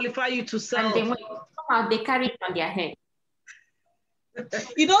that qualify you to sell? And they carry it on their head.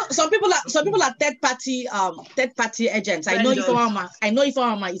 You know, some people are third party agents. I know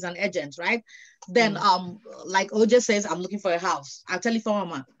Ifeoma is an agent, right? Then like Oche says, I'm looking for a house. I'll tell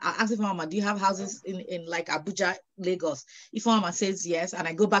Ifeoma, I'll ask Ifeoma, do you have houses in like Abuja, Lagos? Ifeoma says yes, and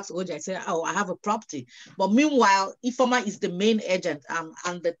I go back to Oche, I say, oh, I have a property. But meanwhile, Ifeoma is the main agent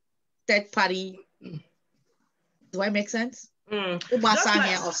and the third party. Do I make sense? Or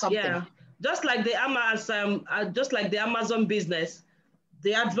something. Yeah. Just like the Amazon business,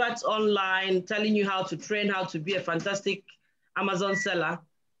 the adverts online telling you how to train, how to be a fantastic Amazon seller.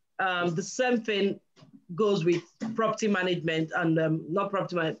 The same thing goes with property management and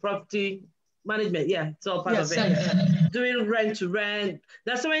property management. Yeah, it's all part of it. Yeah. Doing rent to rent.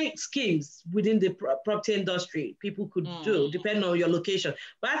 There's so many schemes within the property industry people could do, depending on your location.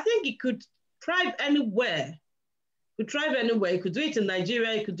 But I think it could thrive anywhere. You could do it in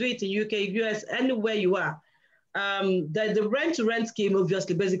Nigeria, you could do it in UK, US, anywhere you are. The rent to rent scheme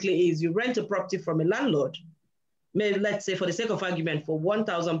obviously basically is you rent a property from a landlord maybe let's say for the sake of argument, for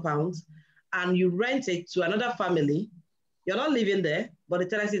 £1,000, and you rent it to another family. You're not living there, but the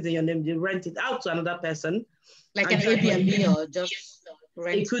tenancy is in your name. You rent it out to another person. Like an Airbnb or just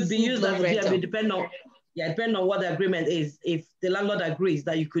rent. It could be used as a Airbnb, depending on what the agreement is. If the landlord agrees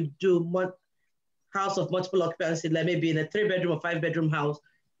that you could do house of multiple occupancy, like maybe in a 3-bedroom or 5-bedroom house,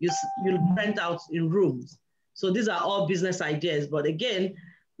 you'll rent out in rooms. So these are all business ideas. But again,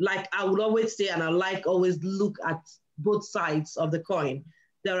 like I would always say, and I like always look at both sides of the coin.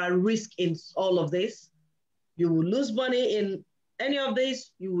 There are risks in all of this. You will lose money in any of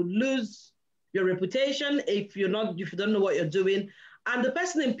this. You will lose your reputation if you don't know what you're doing. And the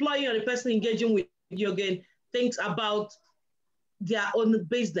person employing or the person engaging with you again thinks about their own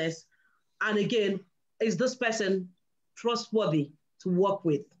business. And again, is this person trustworthy to work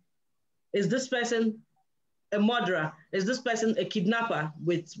with? Is this person a murderer? Is this person a kidnapper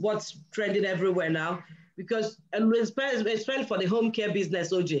with what's trending everywhere now? Because especially for the home care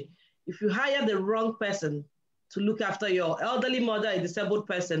business, Oche, if you hire the wrong person to look after your elderly mother, a disabled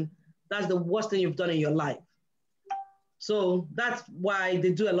person, that's the worst thing you've done in your life. So that's why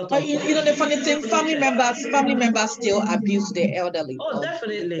they do a lot of. You know, the funny thing, family members still abuse the elderly. Oh,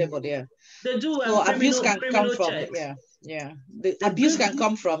 definitely. People there. They do. So abuse can come from checks. yeah. The abuse can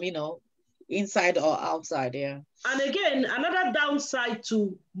come from, you know, inside or outside. Yeah. And again, another downside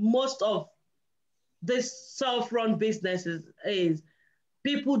to most of this self-run businesses is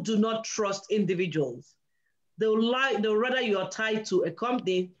people do not trust individuals. They'll rather you are tied to a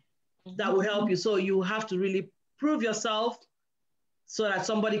company that will help you. So you have to really prove yourself so that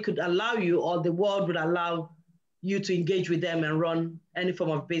somebody could allow you, or the world would allow you to engage with them and run any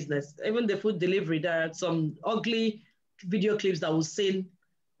form of business. Even the food delivery, there are some ugly video clips that we've seen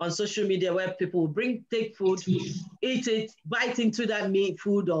on social media where people will take food, eat it, bite into that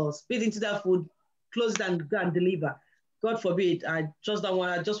food or spit into that food, close it and go and deliver. God forbid, I just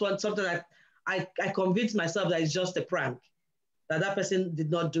want something that I convince myself that it's just a prank, that person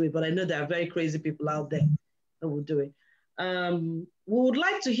did not do it, but I know there are very crazy people out there that will do it. We would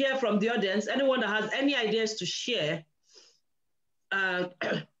like to hear from the audience. Anyone that has any ideas to share,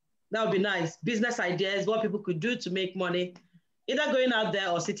 that would be nice. Business ideas, what people could do to make money, either going out there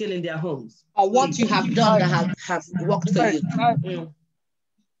or sitting in their homes. Or what you have done that have worked for you.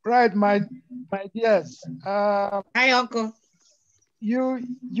 Right, my dears. Hi, Uncle. You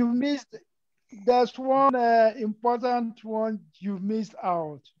missed, there's one important one you missed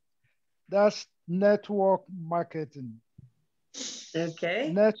out. That's network marketing.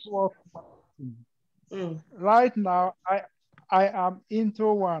 Okay. Network marketing. Right now, I am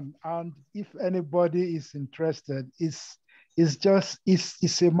into one, and if anybody is interested, it's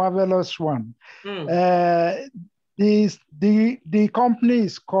a marvelous one. The company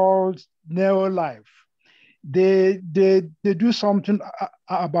is called Neolife. They do something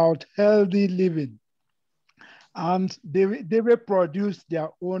about healthy living, and they produce their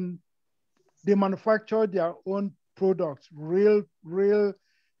own. They manufacture their own products, real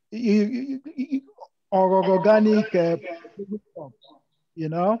organic products, you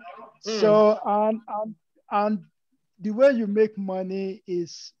know. So and the way you make money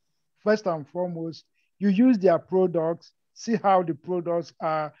is, first and foremost, you use their products, see how the products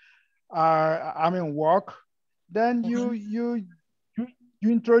work. Then you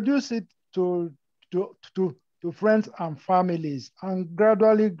introduce it to friends and families, and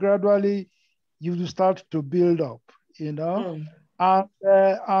gradually you will start to build up, you know.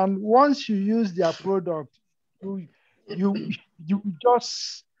 And once you use their product, you'll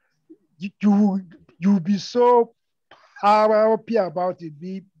be so happy about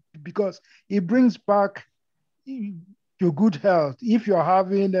it, because it brings back your good health. If you're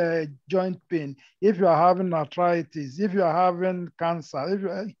having a joint pain, if you're having arthritis, if you're having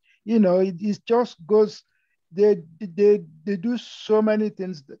cancer, it just goes. They do so many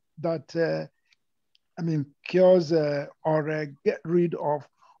things that cures or get rid of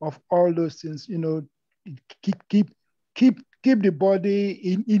all those things. You know, keep the body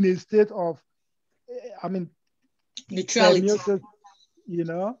in a state of neutrality. You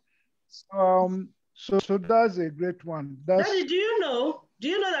know, so that's a great one. Daddy, do you know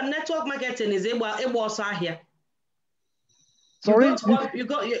that network marketing is Igbo here? Sorry, it's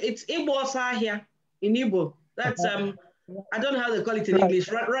Igbo here in Igbo. That's I don't know how they call it in English.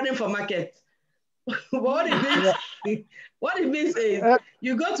 Running for market. What it means is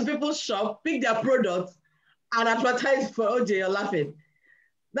you go to people's shop, pick their products, and advertise for Oche. You're laughing.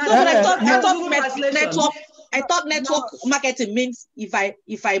 I thought network marketing means if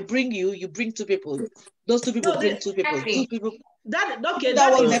I bring you, you bring two people. Those two people bring two people. That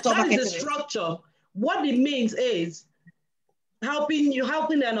is the structure. What it means is helping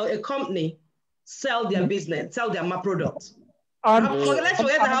a company sell their business, sell their product. Let's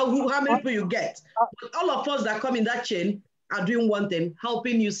forget how many people you get. But all of us that come in that chain are doing one thing,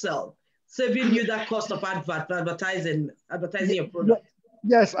 helping you sell, saving you that cost of advertising your product.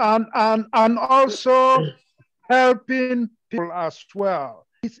 Yes, and also helping people as well.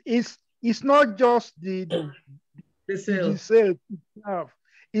 It's not just the sale itself.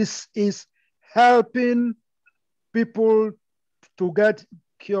 It's helping people to get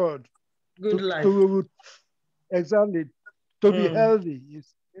cured. Good life. Exactly. To be healthy.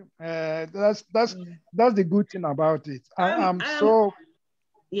 That's the good thing about it. I'm so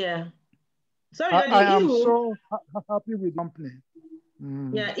Sorry, I am so happy with the company.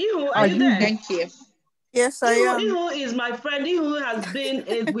 Yeah, Ihu, are you there? Thank you. Yes, I am. Ihu is my friend. Ihu has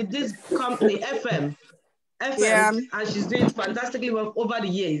been with this company, FM, Yeah. and she's doing fantastically well over the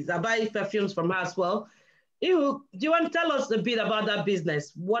years. I buy perfumes from her as well. Ihu, do you want to tell us a bit about that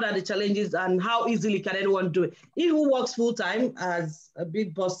business? What are the challenges and how easily can anyone do it? Ihu works full-time as a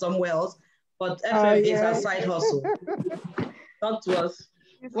big boss somewhere else, but FM is her side hustle. Talk to us.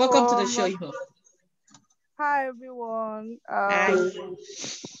 Welcome to the show, Ihu. Hi, everyone. Hi.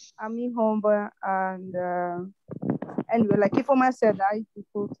 I'm Ihomba, and anyway, like Ifoma said, I do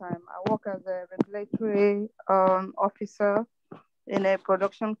full-time. I work as a regulatory officer in a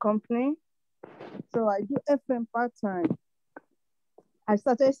production company. So I do FM part-time. I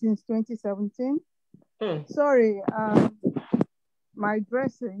started since 2017. Sorry, my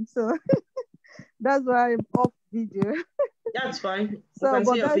dressing, so that's why I'm off video. That's fine. So,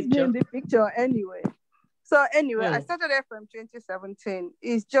 but that's me in the picture anyway. So anyway, I started FM 2017.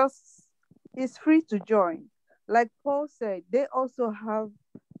 It's free to join. Like Paul said, they also have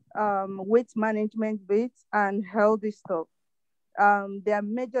weight management bits and healthy stuff.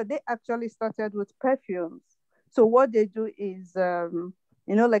 They actually started with perfumes. So what they do is,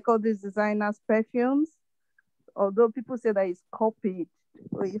 like all these designers' perfumes, although people say that it's copied,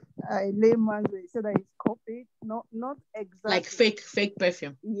 or if I layman will say that it's copied, not exactly. Like fake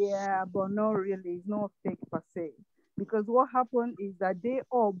perfume. Yeah, but not really. It's not fake per se. Because what happened is that they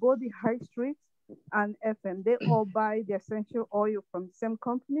all, both the high street and FM, they all buy the essential oil from the same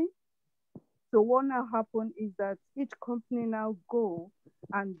company. So what now happened is that each company now go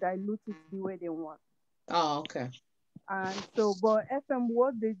and dilute it the way they want. Oh, okay. And so, but FM,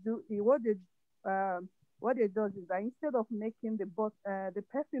 what they do is that instead of making the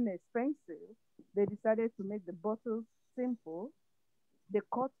perfume expensive, they decided to make the bottles simple. They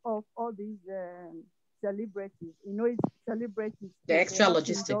cut off all these celebrities. It's celebrities. The extra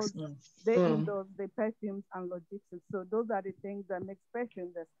logistics. They endorse the perfumes and logistics. So those are the things that make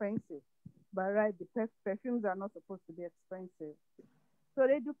perfumes expensive. But right, the perfumes are not supposed to be expensive. So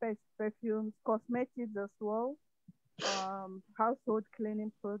they do perfumes, cosmetics as well, household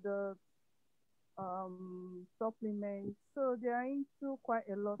cleaning products, supplements. So they are into quite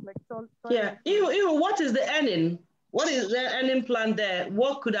a lot. Ihu, what is the earning? What is the earning plan there?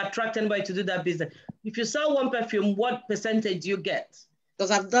 What could attract anybody to do that business? If you sell one perfume, what percentage do you get?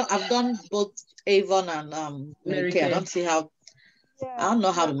 Because I've done both Avon and Mary Kay. I don't see how. Yeah, I don't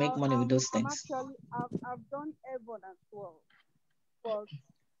know how to make money with those things. I've done Avon as well, but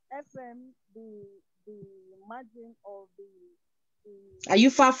FM, the margin of the. Are you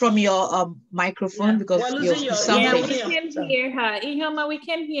far from your microphone? Because you sound faint. We can hear her. Ihoma, we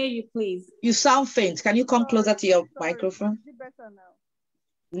can hear you, please. You sound faint. Can you come closer to your microphone? Is it better now?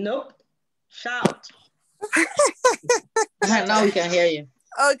 Nope. Shout. Now we can hear you.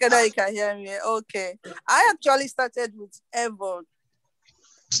 Okay, now you can hear me. Okay. I actually started with Avon,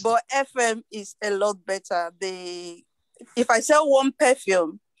 but FM is a lot better. If I sell one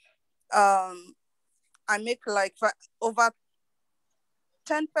perfume, I make like over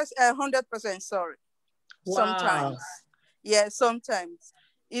 10%, 100%, sorry. Wow. Sometimes. Yeah, sometimes.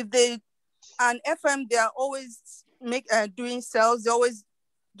 And FM, they are always doing sales, they're always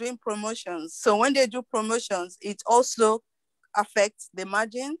doing promotions. So when they do promotions, it also affects the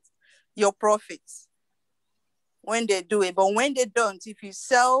margins, your profits when they do it. But when they don't, if you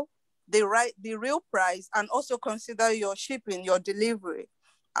sell the real price and also consider your shipping, your delivery.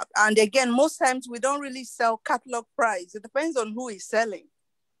 And again, most times we don't really sell catalog price. It depends on who is selling.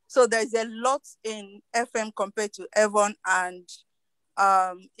 So there's a lot in FM compared to Avon and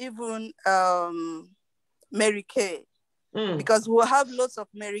even Mary Kay. Because we'll have lots of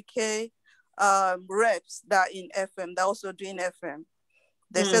Mary Kay reps that are in FM, they're also doing FM.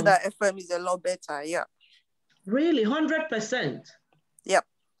 They say that FM is a lot better, yeah. Really, 100%? Yep.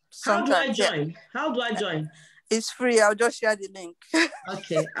 How do I join? Yeah. How do I join? It's free. I'll just share the link.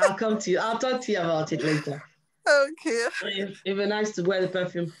 Okay, I'll come to you. I'll talk to you about it later. Okay. It'd be nice to wear the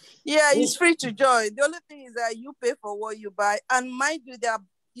perfume. Yeah, it's free to join. The only thing is that you pay for what you buy. And mind you,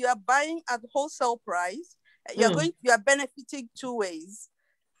 you are buying at wholesale price. You are benefiting two ways.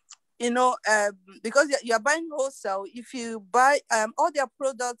 You know, because you are buying wholesale. If you buy, all their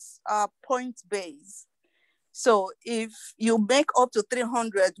products are point-based. So if you make up to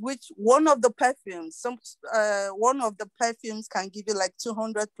 300, which one of the perfumes can give you like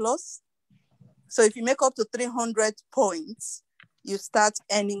 200 plus. So if you make up to 300 points, you start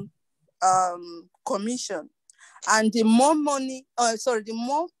earning commission. And the more the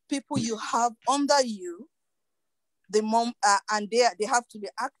more people you have under you, the more, and they have to be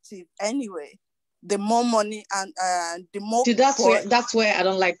active anyway. The more money and the more. See, that's where I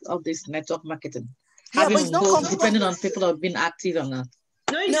don't like all this network marketing. Yeah, Having but it's not both, depending on people that have been active or not.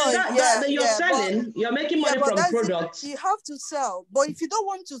 You're selling. You're making money from products. You have to sell, but if you don't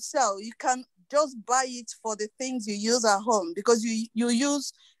want to sell, you can just buy it for the things you use at home, because you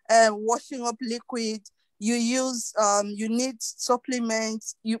use washing up liquid. You use you need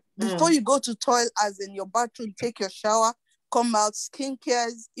supplements. Before you go to toilet, as in your bathroom, take your shower, come out, skincare.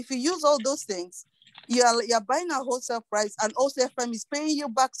 If you use all those things, you're buying a wholesale price, and also FM is paying you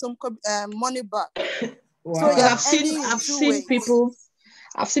back some money back. Wow. So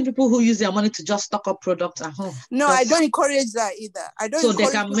I've seen people who use their money to just stock up products at home. No, I don't encourage that either. I don't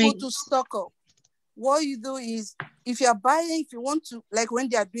encourage people to stock up. What you do is, if you're buying, if you want to, like when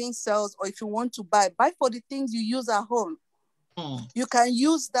they are doing sales, or if you want to buy for the things you use at home. You can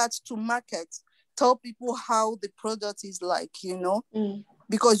use that to market, tell people how the product is like, you know.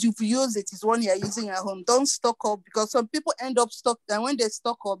 Because you've used it, is one you're using at home. Don't stock up, because some people end up stock, and when they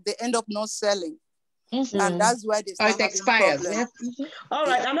stock up, they end up not selling. And that's why they start having problems. All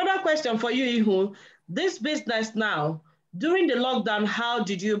right, another question for you, Ihu. This business now, during the lockdown, how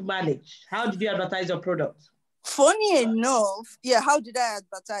did you manage? How did you advertise your product? Funny enough, how did I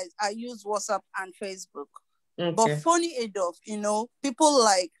advertise? I use WhatsApp and Facebook. Okay. But funny enough, you know, people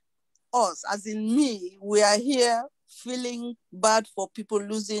like us, as in me, we are here feeling bad for people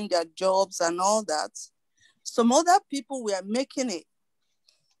losing their jobs and all that. Some other people were making it.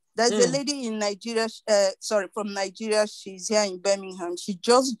 There's a lady in Nigeria, from Nigeria. She's here in Birmingham. She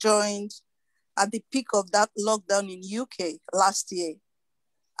just joined at the peak of that lockdown in UK last year.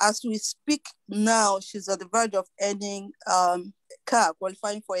 As we speak now, she's at the verge of earning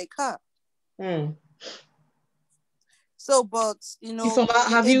qualifying for a car. So, but, you know.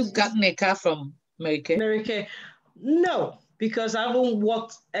 Have you gotten a car from America? America? No, because I haven't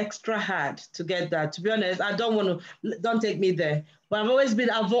worked extra hard to get that. To be honest, I don't take me there. But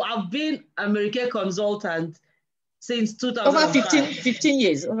I've been American consultant since 2005. Over 15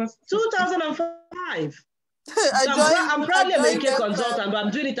 years. 2005. I'm probably American consultant, but I'm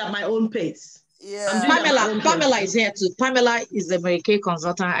doing it at my own pace. Yeah. Pamela is here too. Pamela is the American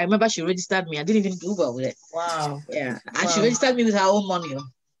consultant. I remember she registered me. I didn't even do well with it. Wow. Yeah. And she registered me with her own money.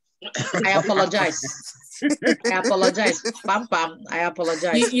 I apologize. Pam, I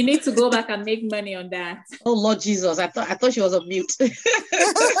apologize. You need to go back and make money on that. Oh Lord Jesus, I thought she was on mute.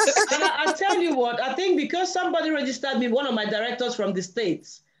 I'll tell you what, I think because somebody registered me, one of my directors from the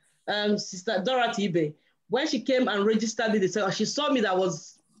States, Sister Dorothy Ibe, when she came and registered me, she saw me that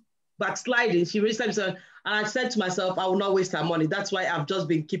was backsliding. She registered me, and I said to myself, I will not waste her money. That's why I've just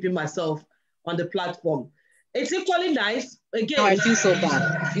been keeping myself on the platform. It's equally nice. Again, I feel so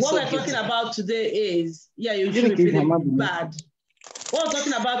bad. What we're talking about today is, you should be feeling bad. What we're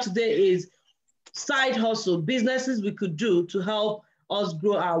talking about today is side hustle, businesses we could do to help us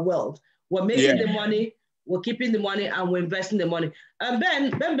grow our wealth. We're making the money, we're keeping the money, and we're investing the money. And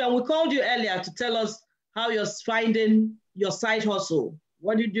Ben, we called you earlier to tell us how you're finding your side hustle.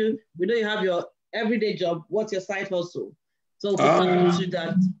 What do you do? We know you have your everyday job. What's your side hustle? So we can do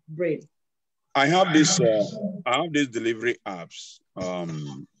that brain. I have this delivery apps.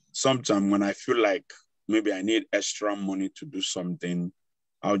 Sometimes when I feel like maybe I need extra money to do something,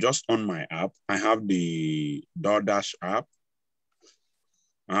 I'll just on my app. I have the DoorDash app.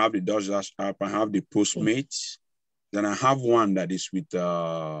 I have the Postmates. Then I have one that is with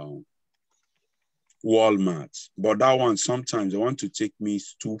Walmart. But that one, sometimes they want to take me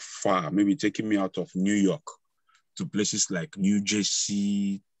too far, maybe taking me out of New York to places like New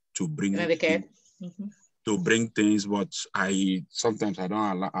Jersey, to bring things, but sometimes I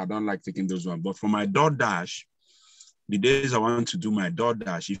don't like taking those ones. But for my DoorDash, the days I want to do my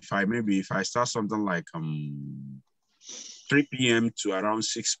DoorDash, if I start something like 3 p.m. to around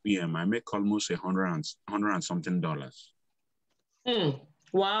 6 p.m., I make almost $100 and something.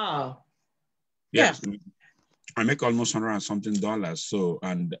 Wow. Yes. I make almost $100 and something. So,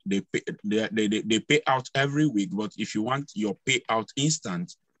 and they pay out every week. But if you want your payout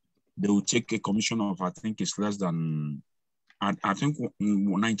instant, they will take a commission of, I think it's less than, I think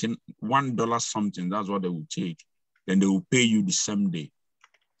 $91 something. That's what they will take. Then they will pay you the same day.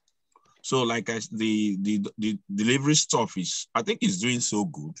 So like the delivery stuff is, I think it's doing so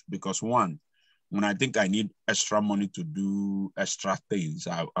good because one, when I think I need extra money to do extra things,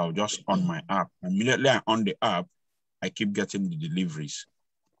 I'll just on my app. Immediately I on the app, I keep getting the deliveries.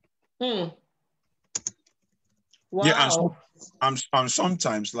 Wow. Yeah, and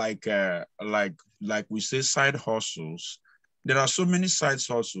sometimes like we say side hustles. There are so many side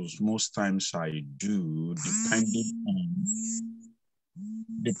hustles. Most times I do,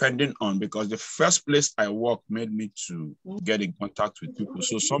 depending on because the first place I work made me to get in contact with people.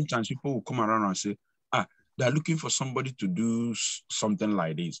 So sometimes people will come around and say, they're looking for somebody to do something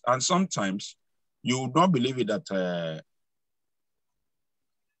like this. And sometimes you would not believe it that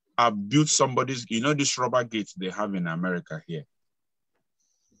I built somebody's, this rubber gates they have in America here.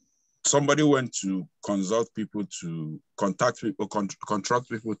 Somebody went to consult people to contact people, contract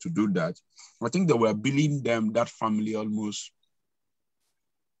people to do that. I think they were billing them, that family, almost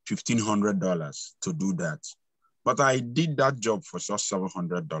 $1,500 to do that. But I did that job for just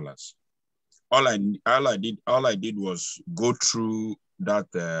 $700. All I did was go through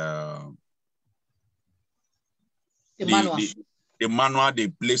that the manual they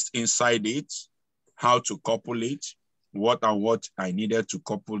placed inside it, how to couple it, what I needed to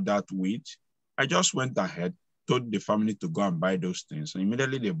couple that with. I just went ahead, told the family to go and buy those things. And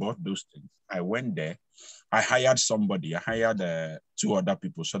immediately they bought those things. I went there. I hired somebody. I hired 2 other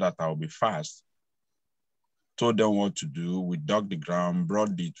people so that I'll be fast. Told them what to do. We dug the ground,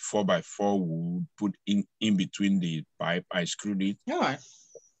 brought the 4x4 wood, put in between the pipe. I screwed it. All right.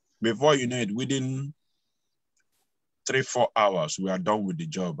 Before you know it, within 3-4 hours, we are done with the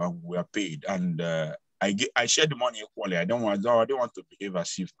job and we are paid. And I share the money equally. I don't want to behave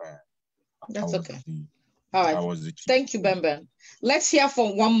as if that's okay. All right. Thank you, Ben. Let's hear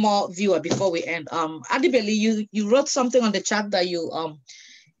from one more viewer before we end. Adibeli, you wrote something on the chat that you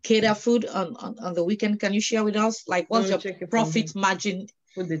cater food on the weekend. Can you share with us? Like, what's your profit margin?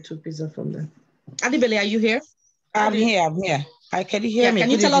 Put the 2 pizza from there. Adibeli, are you here? I'm here. Can you hear me? Can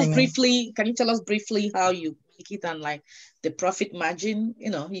you tell us briefly how you make it and like the profit margin?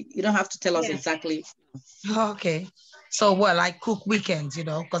 You don't have to tell us exactly. Okay. So, well, I cook weekends,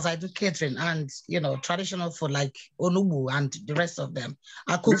 because I do catering and, traditional food like onubu and the rest of them.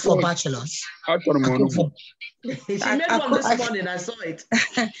 I cook for bachelors. She made one this morning, I saw it.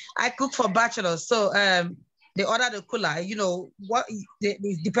 I cook for bachelors. So they order the cooler,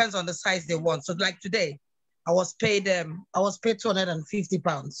 it depends on the size they want. So like today, I was paid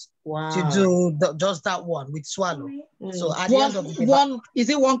 £250 to do just that one with swallow. So at the end of the day, is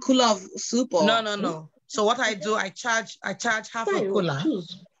it one cooler of soup or no. So what I do, I charge half a cooler.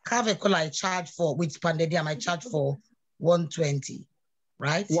 Half a cooler I charge for with pandedium, I charge for 120,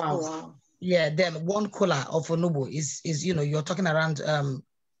 right? Wow. Yeah, then 1 cooler of onubu is you're talking around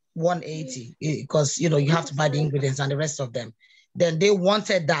 180 because you have to buy the ingredients and the rest of them. Then they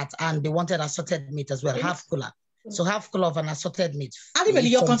wanted that and they wanted assorted meat as well, half cooler. So half cooler of an assorted meat. Adibeli,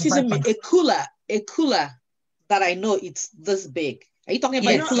 you're confusing me. A cooler that I know it's this big. Are you talking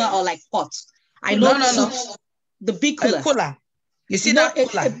about a cooler or like pot? I know no. The big cooler. A cooler. You see that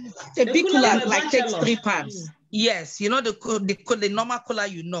cooler? A big cooler like takes 3 pounds. Yes, the normal cooler,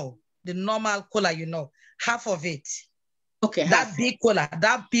 the normal cooler, half of it. Okay. That big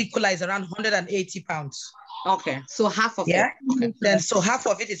cooler is around 180 pounds. Okay, so half of it. Okay. Then so half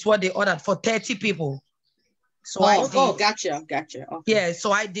of it is what they ordered for 30 people. So gotcha. Okay. Yeah,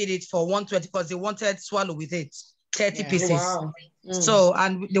 so I did it for 120 because they wanted swallow with it, 30 pieces. Wow. So,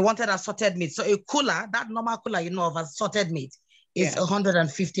 and they wanted assorted meat. So a cooler, that normal cooler, of assorted meat is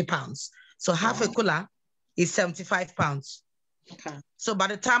 150 pounds. So half a cooler is 75 pounds. Okay. So by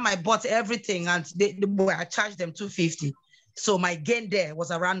the time I bought everything and I charged them 250. So my gain there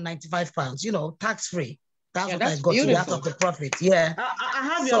was around 95 pounds, tax free. That's what I got out of the profit. Yeah. I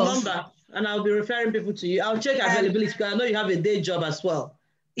have your number and I'll be referring people to you. I'll check availability because I know you have a day job as well.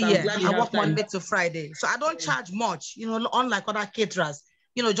 So I work Monday to Friday. So I don't charge much, unlike other caterers,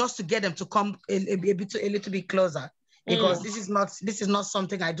 just to get them to come a little bit closer because this is not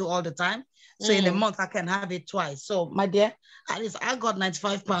something I do all the time. So in a month I can have it twice. So my dear, at least I got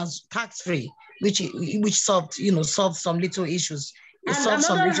 95 pounds tax free, which solved some little issues.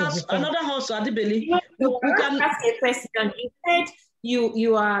 Another house, Adibeli. You can ask a question. You said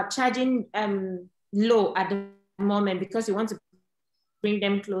you are charging low at the moment because you want to bring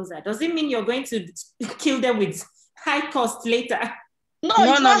them closer. Does it mean you're going to kill them with high cost later? No,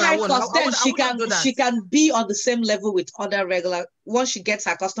 it's not high cost. Then she can be on the same level with other regular. Once she gets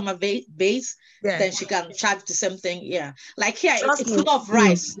her customer base, then she can charge the same thing. Yeah, like here, a kilo of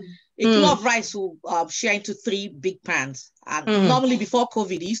rice. A kilo of rice will share into 3 big pans. And normally before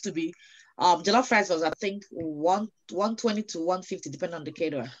COVID, it used to be jollof rice was, I think, 120 to 150, depending on the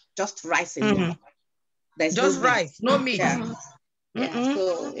caterer. Just rice alone. There's just rice, no meat. Yeah.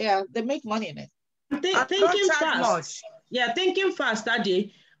 So yeah, they make money in it. Thinking fast. Yeah, thinking fast,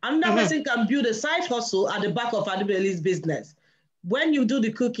 Adi. Another person can build a side hustle at the back of Adibeli's business. When you do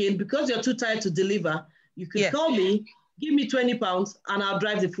the cooking, because you're too tired to deliver, you can call me, give me 20 pounds, and I'll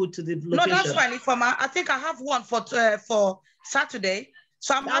drive the food to the location. No, that's fine. I think I have one for Saturday,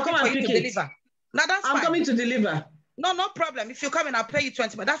 so I'm happy for you to deliver. No, that's fine. I'm coming to deliver. No problem. If you come in, I'll pay you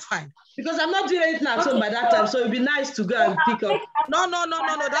 20, but that's fine. Because I'm not doing anything at home by that time, so it'd be nice to go and pick up. No,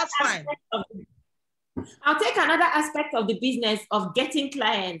 that's fine. I'll take another aspect of the business of getting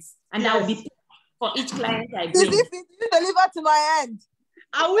clients, and I'll be for each client I bring. You deliver to my end.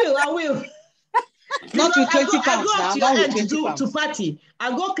 I will. Not with 20 pounds. I go up to your end to party.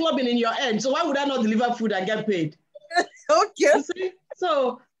 I go clubbing in your end. So why would I not deliver food and get paid? Okay. You see?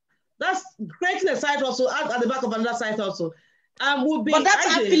 So that's creating a site also at the back of another site also. But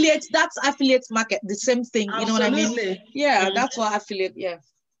that's affiliate market, the same thing. Absolutely. You know what I mean? Yeah, that's what affiliate. Yeah.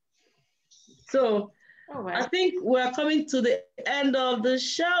 So I think we're coming to the end of the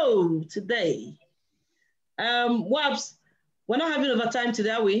show today. Wabs, we're not having overtime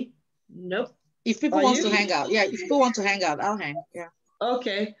today, are we? Nope. If people want to hang out, if people want to hang out, I'll hang. Yeah.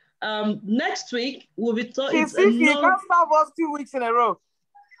 Okay. Next week we'll be talking. You can't stop us 2 weeks in a row.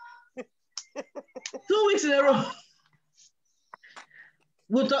 2 weeks in a row.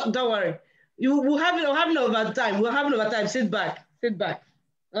 We'll talk. Don't worry. We'll have overtime. We'll have overtime. Sit back.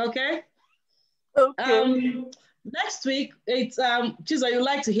 Okay. Okay. Next week, it's Chizo, you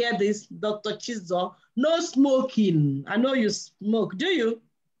like to hear this, Dr. Chizo. No smoking. I know you smoke. Do you?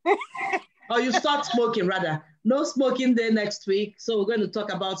 Or you start smoking, rather. No smoking day next week. So we're going to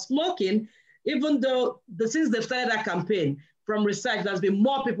talk about smoking, even though since they've started that campaign, from research, there's been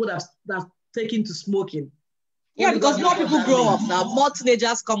more people that's taken to smoking. Yeah, because more people grow up now. More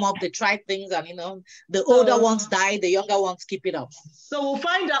teenagers come up, they try things, and the older ones die, the younger ones keep it up. So we'll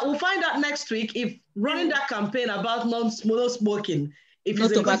find out next week if running that campaign about no smoking, if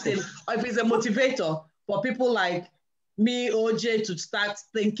it's a good thing, or if it's a motivator for people like me, Oche, to start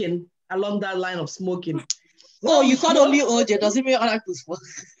thinking along that line of smoking. Oh, you thought only Oche, doesn't mean other people smoke.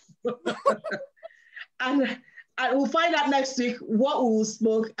 And we'll find out next week what we will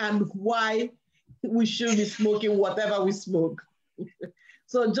smoke and why we should be smoking whatever we smoke.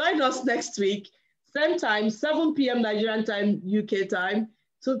 So join us next week, same time, 7 p.m. Nigerian time, UK time,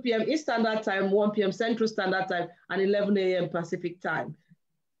 2 p.m. East Standard Time, 1 p.m. Central Standard Time, and 11 a.m. Pacific time.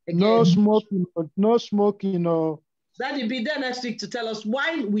 Again, no smoking. No. Daddy be there next week to tell us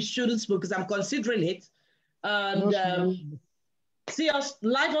why we shouldn't smoke, because I'm considering it. And see us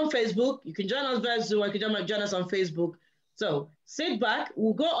live on Facebook. You can join us via Zoom, or you can join us on Facebook. So sit back.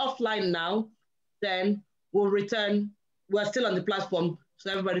 We'll go offline now. Then we'll return. We're still on the platform, so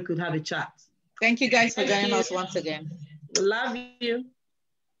everybody could have a chat. Thank you guys for joining us once again. Love you.